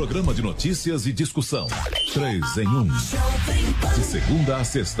 Um programa de notícias e discussão. 3 em 1. De segunda a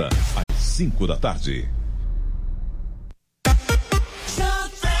sexta, às 5 da tarde.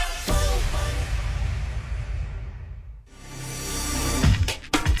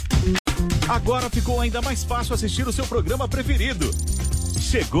 Agora ficou ainda mais fácil assistir o seu programa preferido.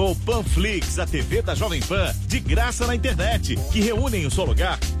 Chegou o Panflix, a TV da Jovem Pan, de graça na internet, que reúne em um só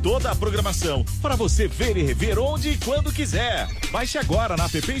lugar toda a programação para você ver e rever onde e quando quiser. Baixe agora na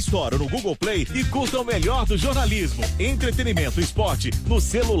App Store ou no Google Play e curta o melhor do jornalismo, entretenimento e esporte no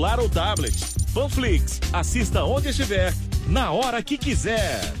celular ou tablet. Panflix, assista onde estiver, na hora que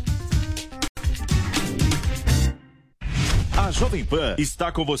quiser. A Jovem Pan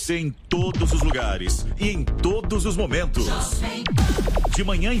está com você em todos os lugares e em todos os momentos. De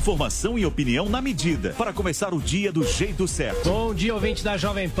manhã, informação e opinião na medida, para começar o dia do jeito certo. Bom dia, ouvinte da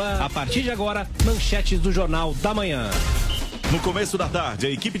Jovem Pan. A partir de agora, manchetes do Jornal da Manhã. No começo da tarde, a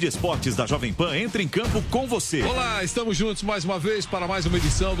equipe de esportes da Jovem Pan entra em campo com você. Olá, estamos juntos mais uma vez para mais uma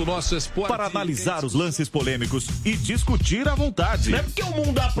edição do nosso Esporte. Para analisar os lances polêmicos e discutir à vontade. Não é porque o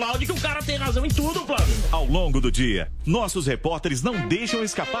mundo aplaude que o cara tem razão em tudo, Flávio. Ao longo do dia, nossos repórteres não deixam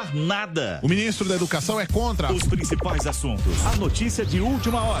escapar nada. O ministro da Educação é contra os principais assuntos. A notícia de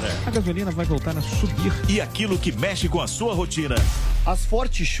última hora. A gasolina vai voltar a subir. E aquilo que mexe com a sua rotina. As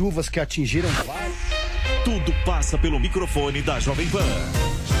fortes chuvas que atingiram tudo passa pelo microfone da Jovem Pan.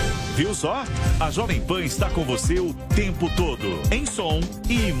 Viu só? A Jovem Pan está com você o tempo todo, em som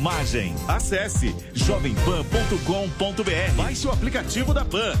e imagem. Acesse jovempan.com.br, baixe o aplicativo da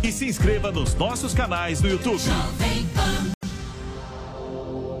Pan e se inscreva nos nossos canais no YouTube. Jovem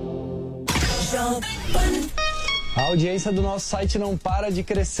Pan. A audiência do nosso site não para de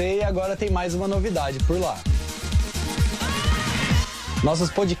crescer e agora tem mais uma novidade por lá.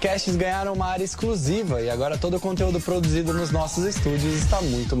 Nossos podcasts ganharam uma área exclusiva e agora todo o conteúdo produzido nos nossos estúdios está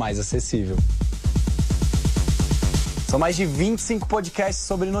muito mais acessível. São mais de 25 podcasts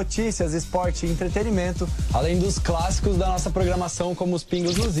sobre notícias, esporte e entretenimento, além dos clássicos da nossa programação, como os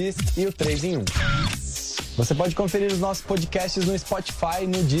Pingos nos Is e o 3 em 1. Você pode conferir os nossos podcasts no Spotify,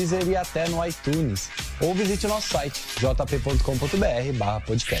 no Deezer e até no iTunes. Ou visite o nosso site,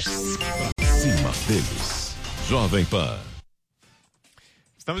 jp.com.br/podcast. Cima deles. Jovem Pan.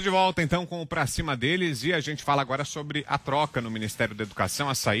 Estamos de volta, então, com o Pra Cima deles e a gente fala agora sobre a troca no Ministério da Educação,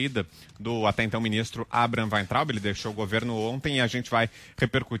 a saída do até então ministro Abraham Weintraub. Ele deixou o governo ontem e a gente vai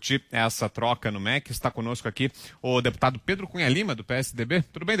repercutir essa troca no MEC. Está conosco aqui o deputado Pedro Cunha Lima, do PSDB.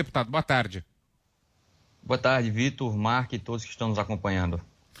 Tudo bem, deputado? Boa tarde. Boa tarde, Vitor, Mark e todos que estão nos acompanhando.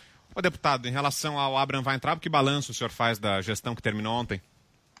 Ô, deputado, em relação ao Abraham Weintraub, que balanço o senhor faz da gestão que terminou ontem?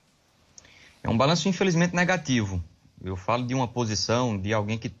 É um balanço, infelizmente, negativo. Eu falo de uma posição de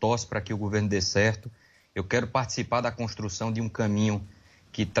alguém que torce para que o governo dê certo. Eu quero participar da construção de um caminho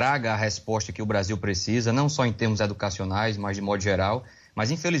que traga a resposta que o Brasil precisa, não só em termos educacionais, mas de modo geral. Mas,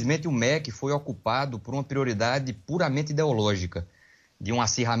 infelizmente, o MEC foi ocupado por uma prioridade puramente ideológica, de um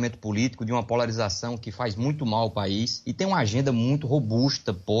acirramento político, de uma polarização que faz muito mal ao país e tem uma agenda muito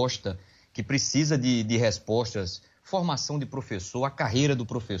robusta, posta, que precisa de respostas, formação de professor, a carreira do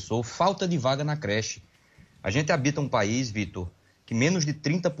professor, falta de vaga na creche. A gente habita um país, Vitor, que menos de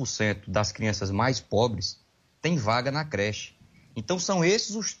 30% das crianças mais pobres tem vaga na creche. Então são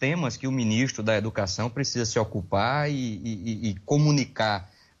esses os temas que o ministro da Educação precisa se ocupar e comunicar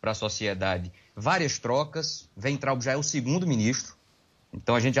para a sociedade. Várias trocas, Weintraub já é o segundo ministro,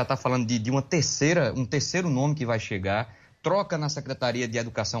 então a gente já está falando de um terceiro nome que vai chegar, troca na Secretaria de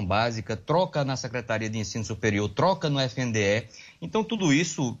Educação Básica, troca na Secretaria de Ensino Superior, troca no FNDE. Então tudo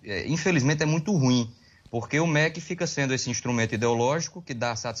isso, infelizmente, é muito ruim, porque o MEC fica sendo esse instrumento ideológico que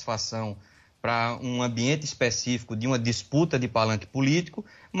dá satisfação para um ambiente específico de uma disputa de palanque político,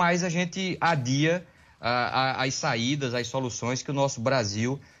 mas a gente adia as saídas, as soluções que o nosso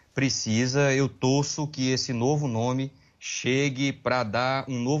Brasil precisa. Eu torço que esse novo nome chegue para dar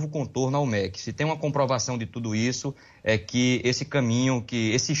um novo contorno ao MEC. Se tem uma comprovação de tudo isso, é que esse caminho,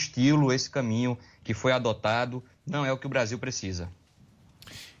 esse caminho que foi adotado, não é o que o Brasil precisa.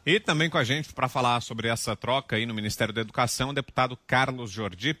 E também com a gente, para falar sobre essa troca aí no Ministério da Educação, o deputado Carlos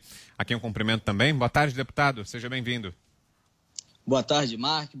Jordi, a quem eu cumprimento também. Boa tarde, deputado. Seja bem-vindo. Boa tarde,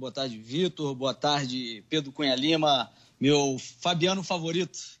 Mark. Boa tarde, Vitor. Boa tarde, Pedro Cunha Lima, meu Fabiano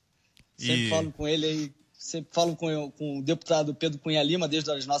favorito. Sempre falo com ele aí, sempre falo com o deputado Pedro Cunha Lima, desde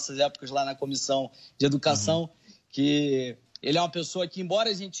as nossas épocas lá na Comissão de Educação, que ele é uma pessoa que,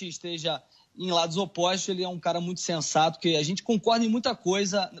 embora a gente esteja em lados opostos, ele é um cara muito sensato, que a gente concorda em muita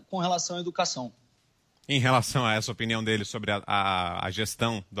coisa com relação à educação. Em relação a essa opinião dele sobre a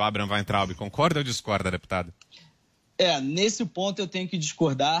gestão do Abraham Weintraub, concorda ou discorda, deputado? Nesse ponto eu tenho que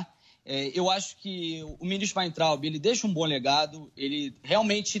discordar. Eu acho que o ministro Weintraub, ele deixa um bom legado, ele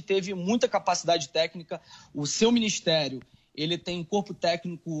realmente teve muita capacidade técnica. O seu ministério, ele tem um corpo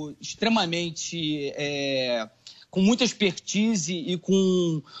técnico extremamente com muita expertise e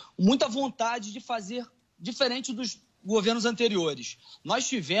com muita vontade de fazer diferente dos governos anteriores. Nós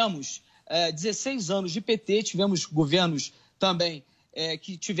tivemos 16 anos de PT, tivemos governos também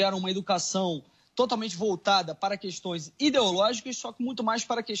que tiveram uma educação totalmente voltada para questões ideológicas, só que muito mais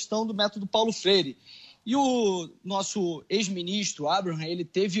para a questão do método Paulo Freire. E o nosso ex-ministro, Abraham, ele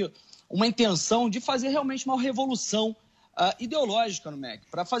teve uma intenção de fazer realmente uma revolução ideológica no MEC,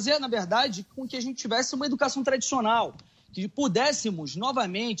 para fazer, na verdade, com que a gente tivesse uma educação tradicional, que pudéssemos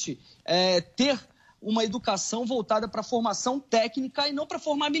novamente ter uma educação voltada para a formação técnica e não para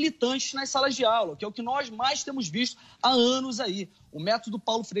formar militantes nas salas de aula, que é o que nós mais temos visto há anos aí. O método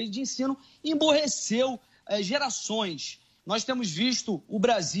Paulo Freire de ensino emborreceu gerações. Nós temos visto o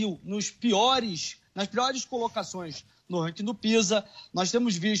Brasil nas piores colocações no ranking do PISA. Nós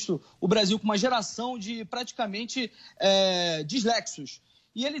temos visto o Brasil com uma geração de praticamente dislexos.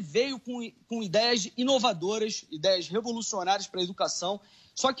 E ele veio com ideias inovadoras, ideias revolucionárias para a educação.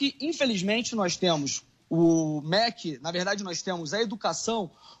 Só que, infelizmente, nós temos o MEC, na verdade, nós temos a educação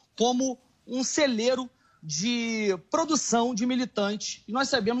como um celeiro de produção de militantes. E nós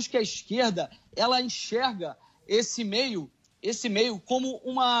sabemos que a esquerda, ela enxerga esse meio como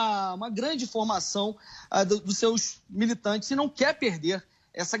uma grande formação dos seus militantes e não quer perder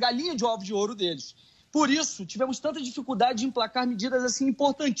essa galinha de ovo de ouro deles. Por isso, tivemos tanta dificuldade de emplacar medidas assim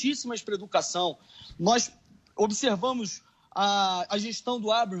importantíssimas para a educação. Nós observamos a gestão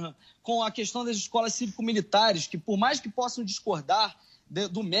do Abraham com a questão das escolas cívico-militares, que por mais que possam discordar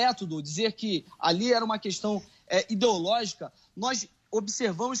do método, dizer que ali era uma questão ideológica, nós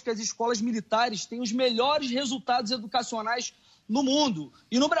observamos que as escolas militares têm os melhores resultados educacionais no mundo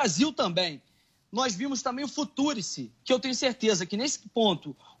e no Brasil também. nós vimos também o Futurice, que eu tenho certeza que nesse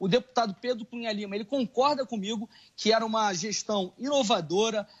ponto o deputado Pedro Cunha Lima ele concorda comigo que era uma gestão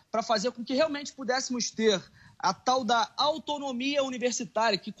inovadora para fazer com que realmente pudéssemos ter a tal da autonomia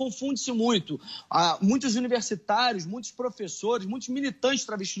universitária, que confunde-se muito. Muitos universitários, muitos professores, muitos militantes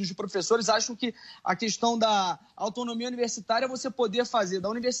travestidos de professores acham que a questão da autonomia universitária é você poder fazer da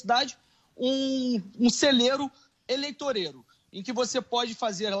universidade um celeiro eleitoreiro, em que você pode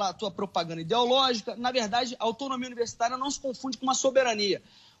fazer lá a tua propaganda ideológica. Na verdade, a autonomia universitária não se confunde com uma soberania.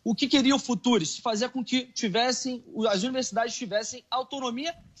 O que queria o Futurice? Fazer com que as universidades tivessem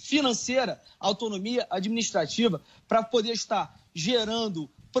autonomia financeira, autonomia administrativa, para poder estar gerando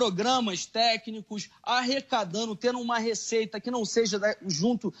programas técnicos, arrecadando, tendo uma receita que não seja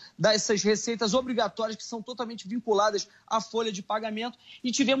junto dessas receitas obrigatórias que são totalmente vinculadas à folha de pagamento.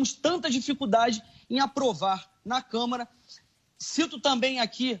 E tivemos tanta dificuldade em aprovar na Câmara. Cito também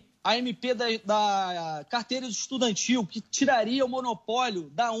aqui a MP da carteira estudantil, que tiraria o monopólio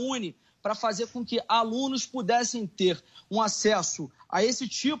da Uni para fazer com que alunos pudessem ter um acesso a esse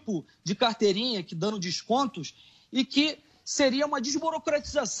tipo de carteirinha, que dando descontos, e que seria uma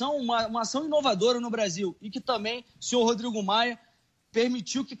desburocratização, uma ação inovadora no Brasil, e que também o senhor Rodrigo Maia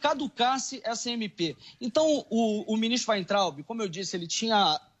permitiu que caducasse essa MP. Então, o ministro Weintraub, como eu disse, ele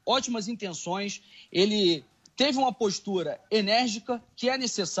tinha ótimas intenções, ele teve uma postura enérgica, que é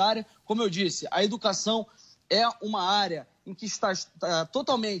necessária. Como eu disse, a educação é uma área em que está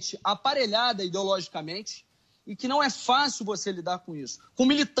totalmente aparelhada ideologicamente e que não é fácil você lidar com isso. Com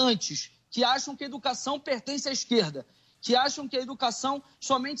militantes que acham que a educação pertence à esquerda, que acham que a educação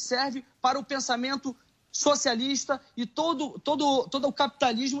somente serve para o pensamento socialista e todo o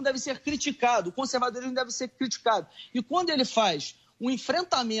capitalismo deve ser criticado, o conservadorismo deve ser criticado. E quando ele faz um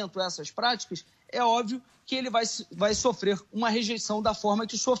enfrentamento a essas práticas, é óbvio que ele vai sofrer uma rejeição da forma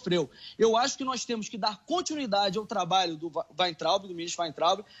que sofreu. Eu acho que nós temos que dar continuidade ao trabalho do Weintraub, do ministro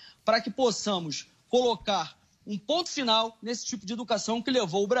Weintraub, para que possamos colocar um ponto final nesse tipo de educação que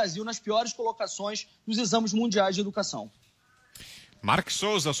levou o Brasil nas piores colocações nos exames mundiais de educação. Mark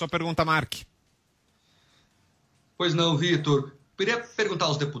Souza, sua pergunta, Mark. Pois não, Vitor. Queria perguntar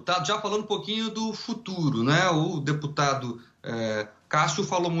aos deputados, já falando um pouquinho do futuro, né? O deputado Cássio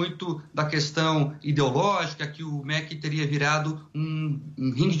falou muito da questão ideológica, que o MEC teria virado um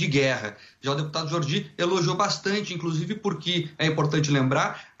ringue de guerra. Já o deputado Jordi elogiou bastante, inclusive porque, é importante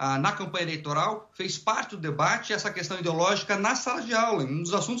lembrar, na campanha eleitoral fez parte do debate essa questão ideológica na sala de aula. Um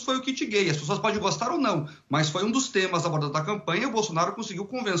dos assuntos foi o kit gay. As pessoas podem gostar ou não, mas foi um dos temas abordados na campanha e o Bolsonaro conseguiu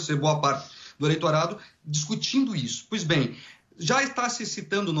convencer boa parte do eleitorado discutindo isso. Pois bem, já está se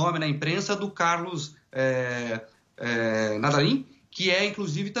citando o nome na imprensa do Carlos Nadalim, que é,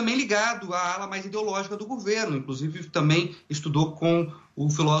 inclusive, também ligado à ala mais ideológica do governo. Inclusive, também estudou com o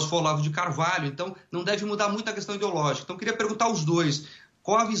filósofo Olavo de Carvalho. Então, não deve mudar muito a questão ideológica. Então, queria perguntar aos dois,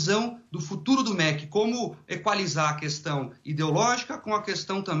 qual a visão do futuro do MEC? Como equalizar a questão ideológica com a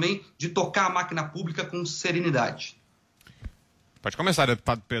questão também de tocar a máquina pública com serenidade? Pode começar,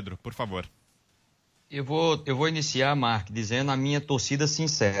 deputado Pedro, por favor. Eu vou iniciar, Mark, dizendo a minha torcida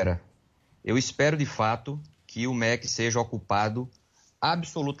sincera. Eu espero, de fato, que o MEC seja ocupado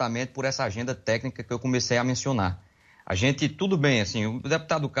absolutamente por essa agenda técnica que eu comecei a mencionar. A gente, tudo bem, assim, o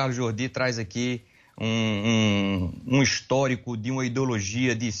deputado Carlos Jordi traz aqui um histórico de uma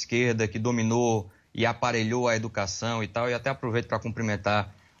ideologia de esquerda que dominou e aparelhou a educação e tal, e até aproveito para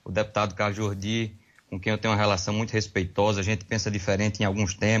cumprimentar o deputado Carlos Jordi, com quem eu tenho uma relação muito respeitosa. A gente pensa diferente em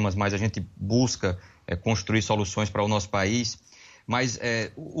alguns temas, mas a gente busca construir soluções para o nosso país. Mas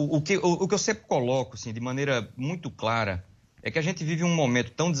o que eu sempre coloco, assim, de maneira muito clara, é que a gente vive um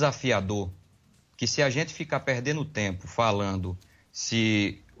momento tão desafiador que, se a gente ficar perdendo tempo falando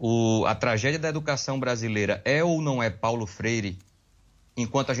se a tragédia da educação brasileira é ou não é Paulo Freire,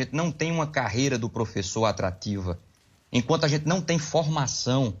 enquanto a gente não tem uma carreira do professor atrativa, enquanto a gente não tem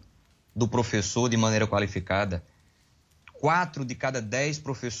formação do professor de maneira qualificada, 4 de cada 10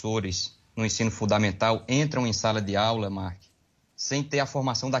 professores no ensino fundamental entram em sala de aula, Mark, sem ter a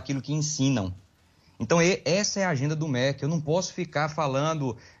formação daquilo que ensinam. Então, essa é a agenda do MEC. Eu não posso ficar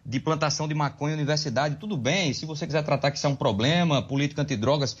falando de plantação de maconha em universidade. Tudo bem, se você quiser tratar que isso é um problema, política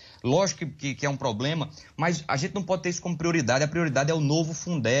antidrogas, lógico que é um problema, mas a gente não pode ter isso como prioridade. A prioridade é o novo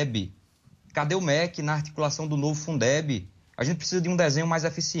Fundeb. Cadê o MEC na articulação do novo Fundeb? A gente precisa de um desenho mais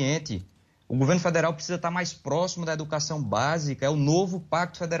eficiente. O governo federal precisa estar mais próximo da educação básica, é o novo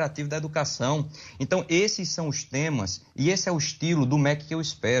Pacto Federativo da Educação. Então, esses são os temas e esse é o estilo do MEC que eu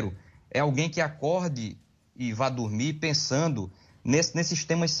espero. É alguém que acorde e vá dormir pensando nesses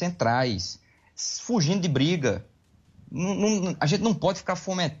temas centrais, fugindo de briga. A gente não pode ficar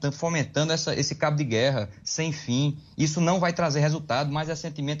fomentando esse cabo de guerra sem fim. Isso não vai trazer resultado. Mais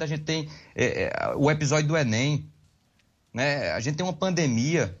recentemente a gente tem o episódio do Enem, né? A gente tem uma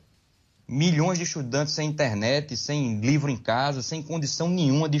pandemia, milhões de estudantes sem internet, sem livro em casa, sem condição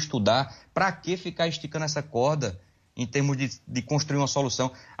nenhuma de estudar. Para que ficar esticando essa corda em termos de construir uma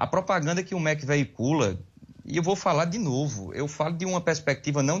solução? A propaganda que o MEC veicula, e eu vou falar de novo, eu falo de uma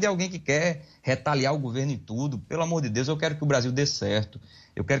perspectiva não de alguém que quer retaliar o governo em tudo. Pelo amor de Deus, eu quero que o Brasil dê certo.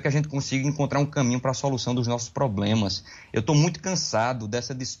 Eu quero que a gente consiga encontrar um caminho para a solução dos nossos problemas. Eu estou muito cansado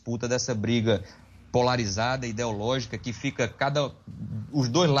dessa disputa, dessa briga polarizada, ideológica, que fica os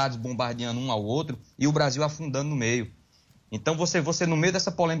dois lados bombardeando um ao outro e o Brasil afundando no meio. Então, você no meio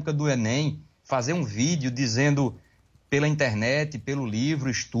dessa polêmica do Enem, fazer um vídeo dizendo pela internet, pelo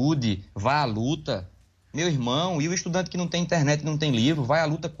livro, estude, vá à luta. Meu irmão, e o estudante que não tem internet, não tem livro, vai à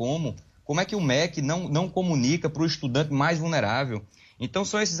luta como? Como é que o MEC não comunica para o estudante mais vulnerável? Então,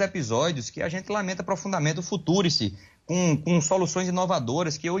 são esses episódios que a gente lamenta profundamente. O Futurice, com soluções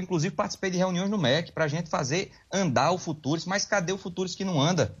inovadoras, que eu, inclusive, participei de reuniões no MEC para a gente fazer andar o Futurice. Mas cadê o Futurice que não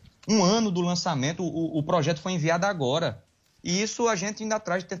anda? 1 ano do lançamento, o projeto foi enviado agora. E isso a gente ainda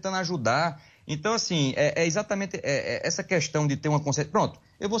atrás tentando ajudar. Então, assim, é exatamente essa questão de ter uma consciência. Pronto,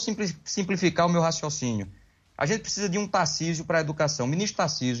 eu vou simplificar o meu raciocínio. A gente precisa de um Tarcísio para a educação. Ministro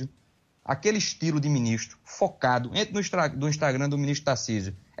Tarcísio, aquele estilo de ministro, focado. Entre no Instagram do ministro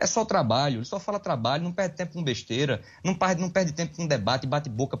Tarcísio. É só trabalho, ele só fala trabalho, não perde tempo com besteira, não perde tempo com debate,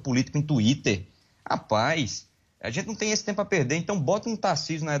 bate-boca político em Twitter. Rapaz, a gente não tem esse tempo a perder, então bota um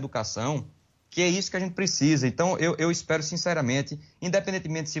Tarcísio na educação, que é isso que a gente precisa. Então, eu espero sinceramente,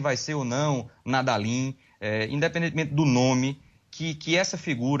 independentemente se vai ser ou não Nadalim, independentemente do nome, que essa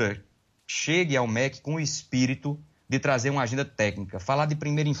figura chegue ao MEC com o espírito de trazer uma agenda técnica, falar de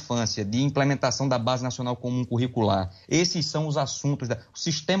primeira infância, de implementação da Base Nacional Comum Curricular. Esses são os assuntos. O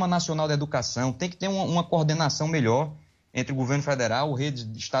Sistema Nacional da Educação tem que ter uma coordenação melhor entre o governo federal, redes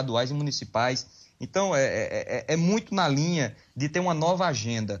estaduais e municipais. Então, é muito na linha de ter uma nova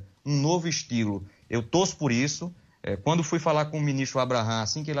agenda, um novo estilo. Eu torço por isso. Quando fui falar com o ministro Abraham,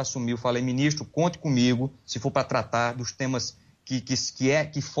 assim que ele assumiu, falei, ministro, conte comigo, se for para tratar dos temas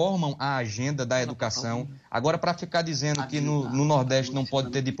que formam a agenda da educação. Agora, para ficar dizendo que no Nordeste não pode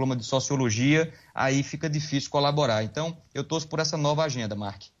ter diploma de sociologia, aí fica difícil colaborar. Então, eu torço por essa nova agenda,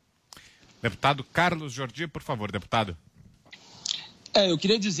 Mark. Deputado Carlos Jordi, por favor, deputado. Eu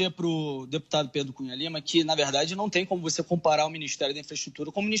queria dizer para o deputado Pedro Cunha Lima que, na verdade, não tem como você comparar o Ministério da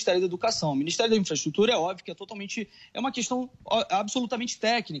Infraestrutura com o Ministério da Educação. O Ministério da Infraestrutura é óbvio que é uma questão absolutamente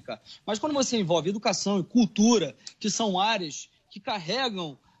técnica, mas quando você envolve educação e cultura, que são áreas que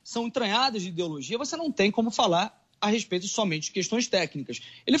são entranhadas de ideologia, você não tem como falar a respeito somente de questões técnicas.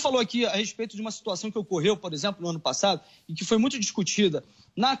 Ele falou aqui a respeito de uma situação que ocorreu, por exemplo, no ano passado, e que foi muito discutida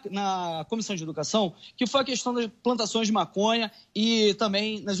na Comissão de Educação, que foi a questão das plantações de maconha e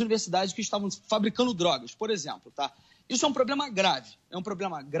também nas universidades que estavam fabricando drogas, por exemplo. Tá? Isso é um problema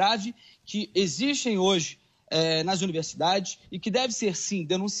grave que existem hoje nas universidades e que deve ser, sim,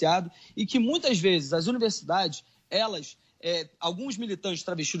 denunciado e que muitas vezes as universidades, alguns militantes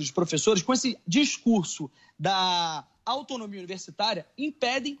travestidos de professores, com esse discurso da autonomia universitária,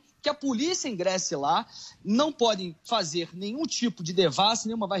 impedem que a polícia ingresse lá, não podem fazer nenhum tipo de devassa,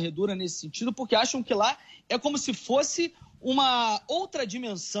 nenhuma varredura nesse sentido, porque acham que lá é como se fosse uma outra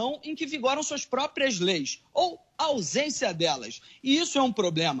dimensão em que vigoram suas próprias leis, ou a ausência delas. E isso é um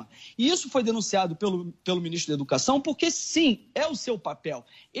problema. E isso foi denunciado pelo ministro da Educação, porque, sim, é o seu papel.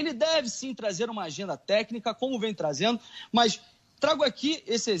 Ele deve, sim, trazer uma agenda técnica, como vem trazendo, mas trago aqui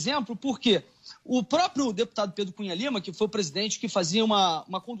esse exemplo porque o próprio deputado Pedro Cunha Lima, que foi o presidente que fazia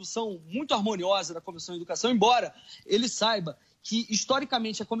uma condução muito harmoniosa da Comissão de Educação, embora ele saiba que,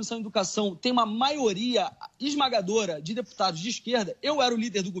 historicamente, a Comissão de Educação tem uma maioria esmagadora de deputados de esquerda, eu era o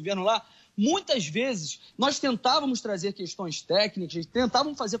líder do governo lá, muitas vezes nós tentávamos trazer questões técnicas,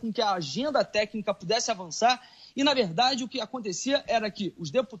 tentávamos fazer com que a agenda técnica pudesse avançar e, na verdade, o que acontecia era que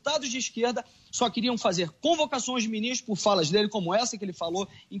os deputados de esquerda só queriam fazer convocações de ministros por falas dele, como essa que ele falou,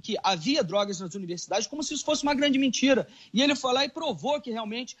 em que havia drogas nas universidades, como se isso fosse uma grande mentira. E ele foi lá e provou que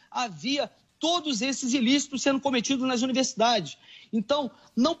realmente havia todos esses ilícitos sendo cometidos nas universidades. Então,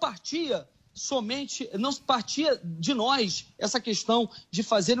 não partia de nós essa questão de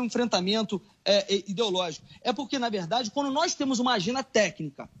fazer um enfrentamento ideológico. É porque, na verdade, quando nós temos uma agenda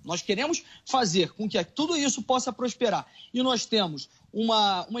técnica, nós queremos fazer com que tudo isso possa prosperar, e nós temos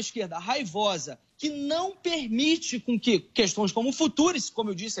uma esquerda raivosa que não permite com que questões como o Futurice, como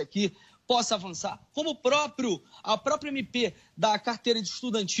eu disse aqui, possa avançar, como a própria MP da carteira de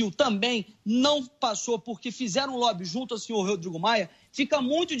estudantil também não passou porque fizeram lobby junto ao senhor Rodrigo Maia, fica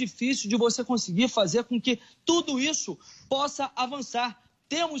muito difícil de você conseguir fazer com que tudo isso possa avançar.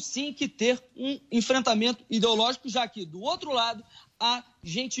 Temos sim que ter um enfrentamento ideológico, já que do outro lado há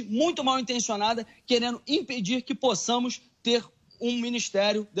gente muito mal intencionada querendo impedir que possamos ter um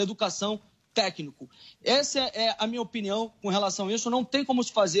Ministério da Educação técnico. Essa é a minha opinião com relação a isso. Não tem como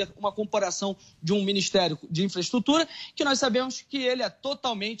se fazer uma comparação de um Ministério de Infraestrutura, que nós sabemos que ele é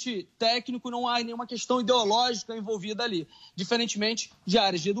totalmente técnico, não há nenhuma questão ideológica envolvida ali, diferentemente de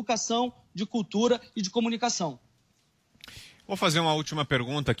áreas de educação, de cultura e de comunicação. Vou fazer uma última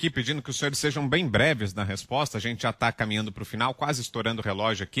pergunta aqui, pedindo que os senhores sejam bem breves na resposta. A gente já está caminhando para o final, quase estourando o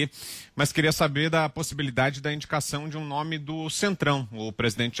relógio aqui. Mas queria saber da possibilidade da indicação de um nome do Centrão. O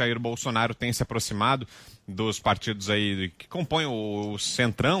presidente Jair Bolsonaro tem se aproximado dos partidos aí que compõem o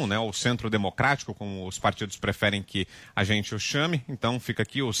Centrão, né, o Centro Democrático, como os partidos preferem que a gente o chame. Então fica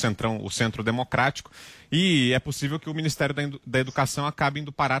aqui o Centrão, o Centro Democrático. E é possível que o Ministério da Educação acabe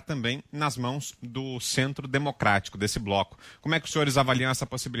indo parar também nas mãos do Centro Democrático, desse bloco. Como é que os senhores avaliam essa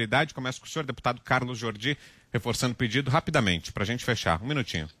possibilidade? Começo com o senhor, deputado Carlos Jordi, reforçando o pedido rapidamente, para a gente fechar. Um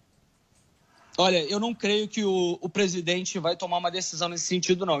minutinho. Olha, eu não creio que o presidente vai tomar uma decisão nesse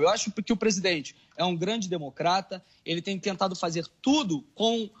sentido, não. Eu acho que o presidente é um grande democrata, ele tem tentado fazer tudo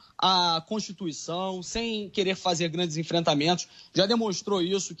com a Constituição, sem querer fazer grandes enfrentamentos. Já demonstrou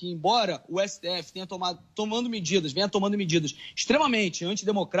isso, que embora o STF venha tomando medidas extremamente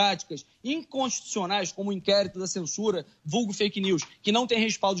antidemocráticas, inconstitucionais, como o inquérito da censura, vulgo fake news, que não tem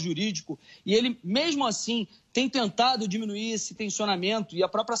respaldo jurídico, e ele, mesmo assim, tem tentado diminuir esse tensionamento, e a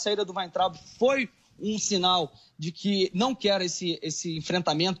própria saída do Weintraub foi um sinal de que não quer esse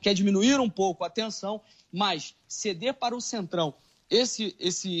enfrentamento, quer diminuir um pouco a tensão, mas ceder para o Centrão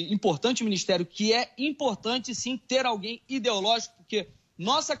esse importante ministério, que é importante sim ter alguém ideológico, porque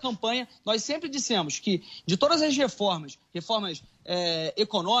nossa campanha, nós sempre dissemos que de todas as reformas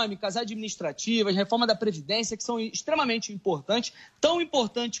econômicas, administrativas, reforma da Previdência, que são extremamente importantes, tão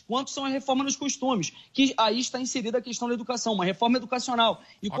importantes quanto são a reforma dos costumes, que aí está inserida a questão da educação, uma reforma educacional,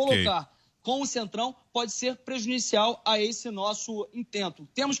 e colocar com o Centrão pode ser prejudicial a esse nosso intento.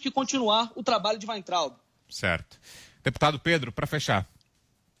 Temos que continuar o trabalho de Weintraub. Certo. Deputado Pedro, para fechar.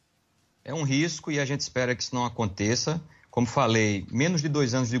 É um risco e a gente espera que isso não aconteça. Como falei, menos de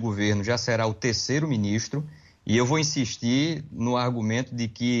 2 anos de governo já será o 3º ministro e eu vou insistir no argumento de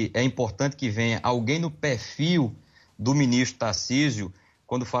que é importante que venha alguém no perfil do ministro Tarcísio,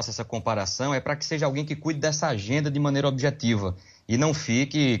 quando faça essa comparação, é para que seja alguém que cuide dessa agenda de maneira objetiva e não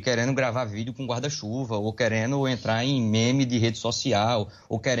fique querendo gravar vídeo com guarda-chuva ou querendo entrar em meme de rede social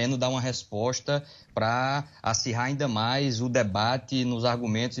ou querendo dar uma resposta para acirrar ainda mais o debate nos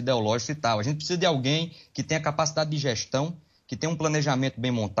argumentos ideológicos e tal. A gente precisa de alguém que tenha capacidade de gestão, que tenha um planejamento bem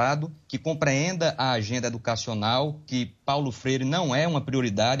montado, que compreenda a agenda educacional, que Paulo Freire não é uma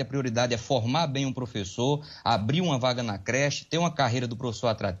prioridade, a prioridade é formar bem um professor, abrir uma vaga na creche, ter uma carreira do professor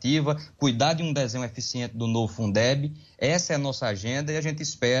atrativa, cuidar de um desenho eficiente do novo Fundeb. Essa é a nossa agenda e a gente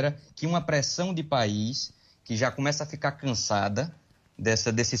espera que uma pressão de país que já começa a ficar cansada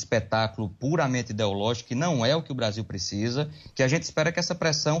desse espetáculo puramente ideológico, que não é o que o Brasil precisa, que a gente espera que essa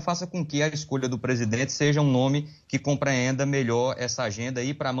pressão faça com que a escolha do presidente seja um nome que compreenda melhor essa agenda e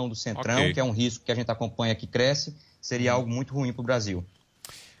ir para a mão do Centrão, que é um risco que a gente acompanha que cresce, seria algo muito ruim para o Brasil.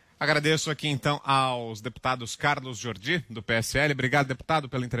 Agradeço aqui então aos deputados Carlos Jordi, do PSL. Obrigado, deputado,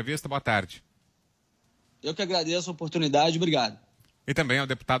 pela entrevista. Boa tarde. Eu que agradeço a oportunidade. Obrigado. E também ao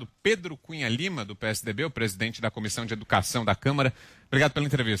deputado Pedro Cunha Lima, do PSDB, o presidente da Comissão de Educação da Câmara. Obrigado pela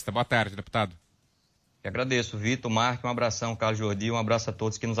entrevista. Boa tarde, deputado. Eu agradeço, Vitor, Marco, um abração, Carlos Jordi, um abraço a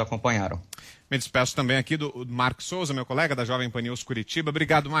todos que nos acompanharam. Me despeço também aqui do Marco Souza, meu colega da Jovem Pan News Curitiba.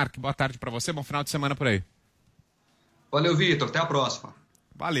 Obrigado, Marco. Boa tarde para você. Bom final de semana por aí. Valeu, Vitor. Até a próxima.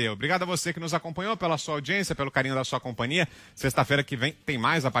 Valeu. Obrigado a você que nos acompanhou, pela sua audiência, pelo carinho da sua companhia. Sexta-feira que vem tem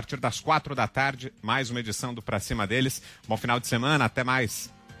mais, a partir das 4 da tarde, mais uma edição do Pra Cima deles. Bom final de semana, até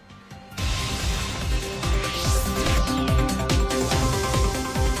mais.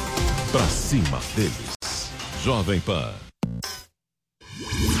 Pra Cima deles. Jovem Pan.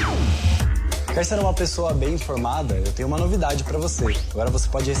 Quer ser uma pessoa bem informada? Eu tenho uma novidade para você. Agora você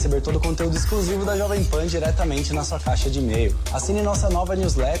pode receber todo o conteúdo exclusivo da Jovem Pan diretamente na sua caixa de e-mail. Assine nossa nova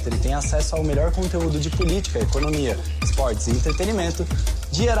newsletter e tenha acesso ao melhor conteúdo de política, economia, esportes e entretenimento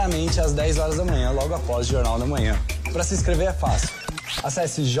diariamente às 10 horas da manhã, logo após o Jornal da Manhã. Para se inscrever é fácil.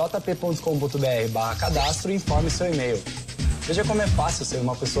 Acesse jp.com.br/cadastro e informe seu e-mail. Veja como é fácil ser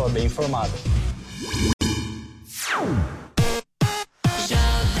uma pessoa bem informada.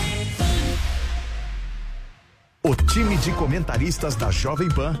 time de comentaristas da Jovem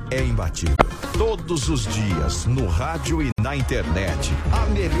Pan é imbatível. Todos os dias, no rádio e na internet. A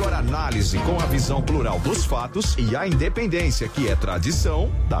melhor análise com a visão plural dos fatos e a independência que é tradição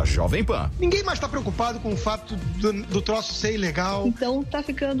da Jovem Pan. Ninguém mais está preocupado com o fato do troço ser ilegal. Então tá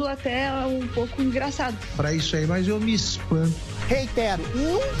ficando até um pouco engraçado. Pra isso aí, mas eu me espanto. Reitero,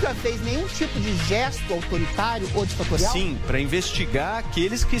 nunca fez nenhum tipo de gesto autoritário ou ditatorial? Sim, para investigar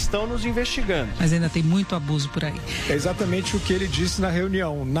aqueles que estão nos investigando. Mas ainda tem muito abuso por aí. É exatamente o que ele disse na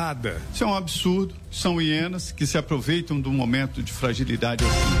reunião, nada. Isso é um absurdo, são hienas que se aproveitam do momento de fragilidade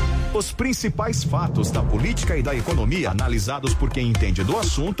assim. Os principais fatos da política e da economia analisados por quem entende do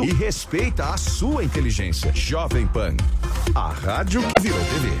assunto e respeita a sua inteligência. Jovem Pan, a rádio que virou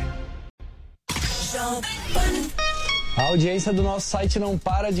TV. A audiência do nosso site não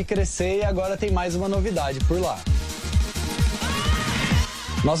para de crescer e agora tem mais uma novidade por lá.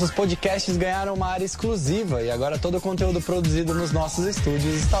 Nossos podcasts ganharam uma área exclusiva e agora todo o conteúdo produzido nos nossos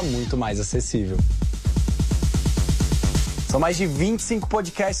estúdios está muito mais acessível. São mais de 25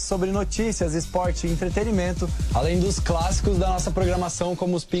 podcasts sobre notícias, esporte e entretenimento, além dos clássicos da nossa programação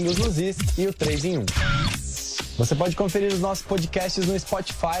como os Pingos nos Is e o 3 em 1. Você pode conferir os nossos podcasts no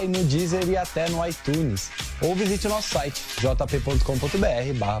Spotify, no Deezer e até no iTunes. Ou visite o nosso site,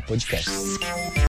 jp.com.br/podcasts.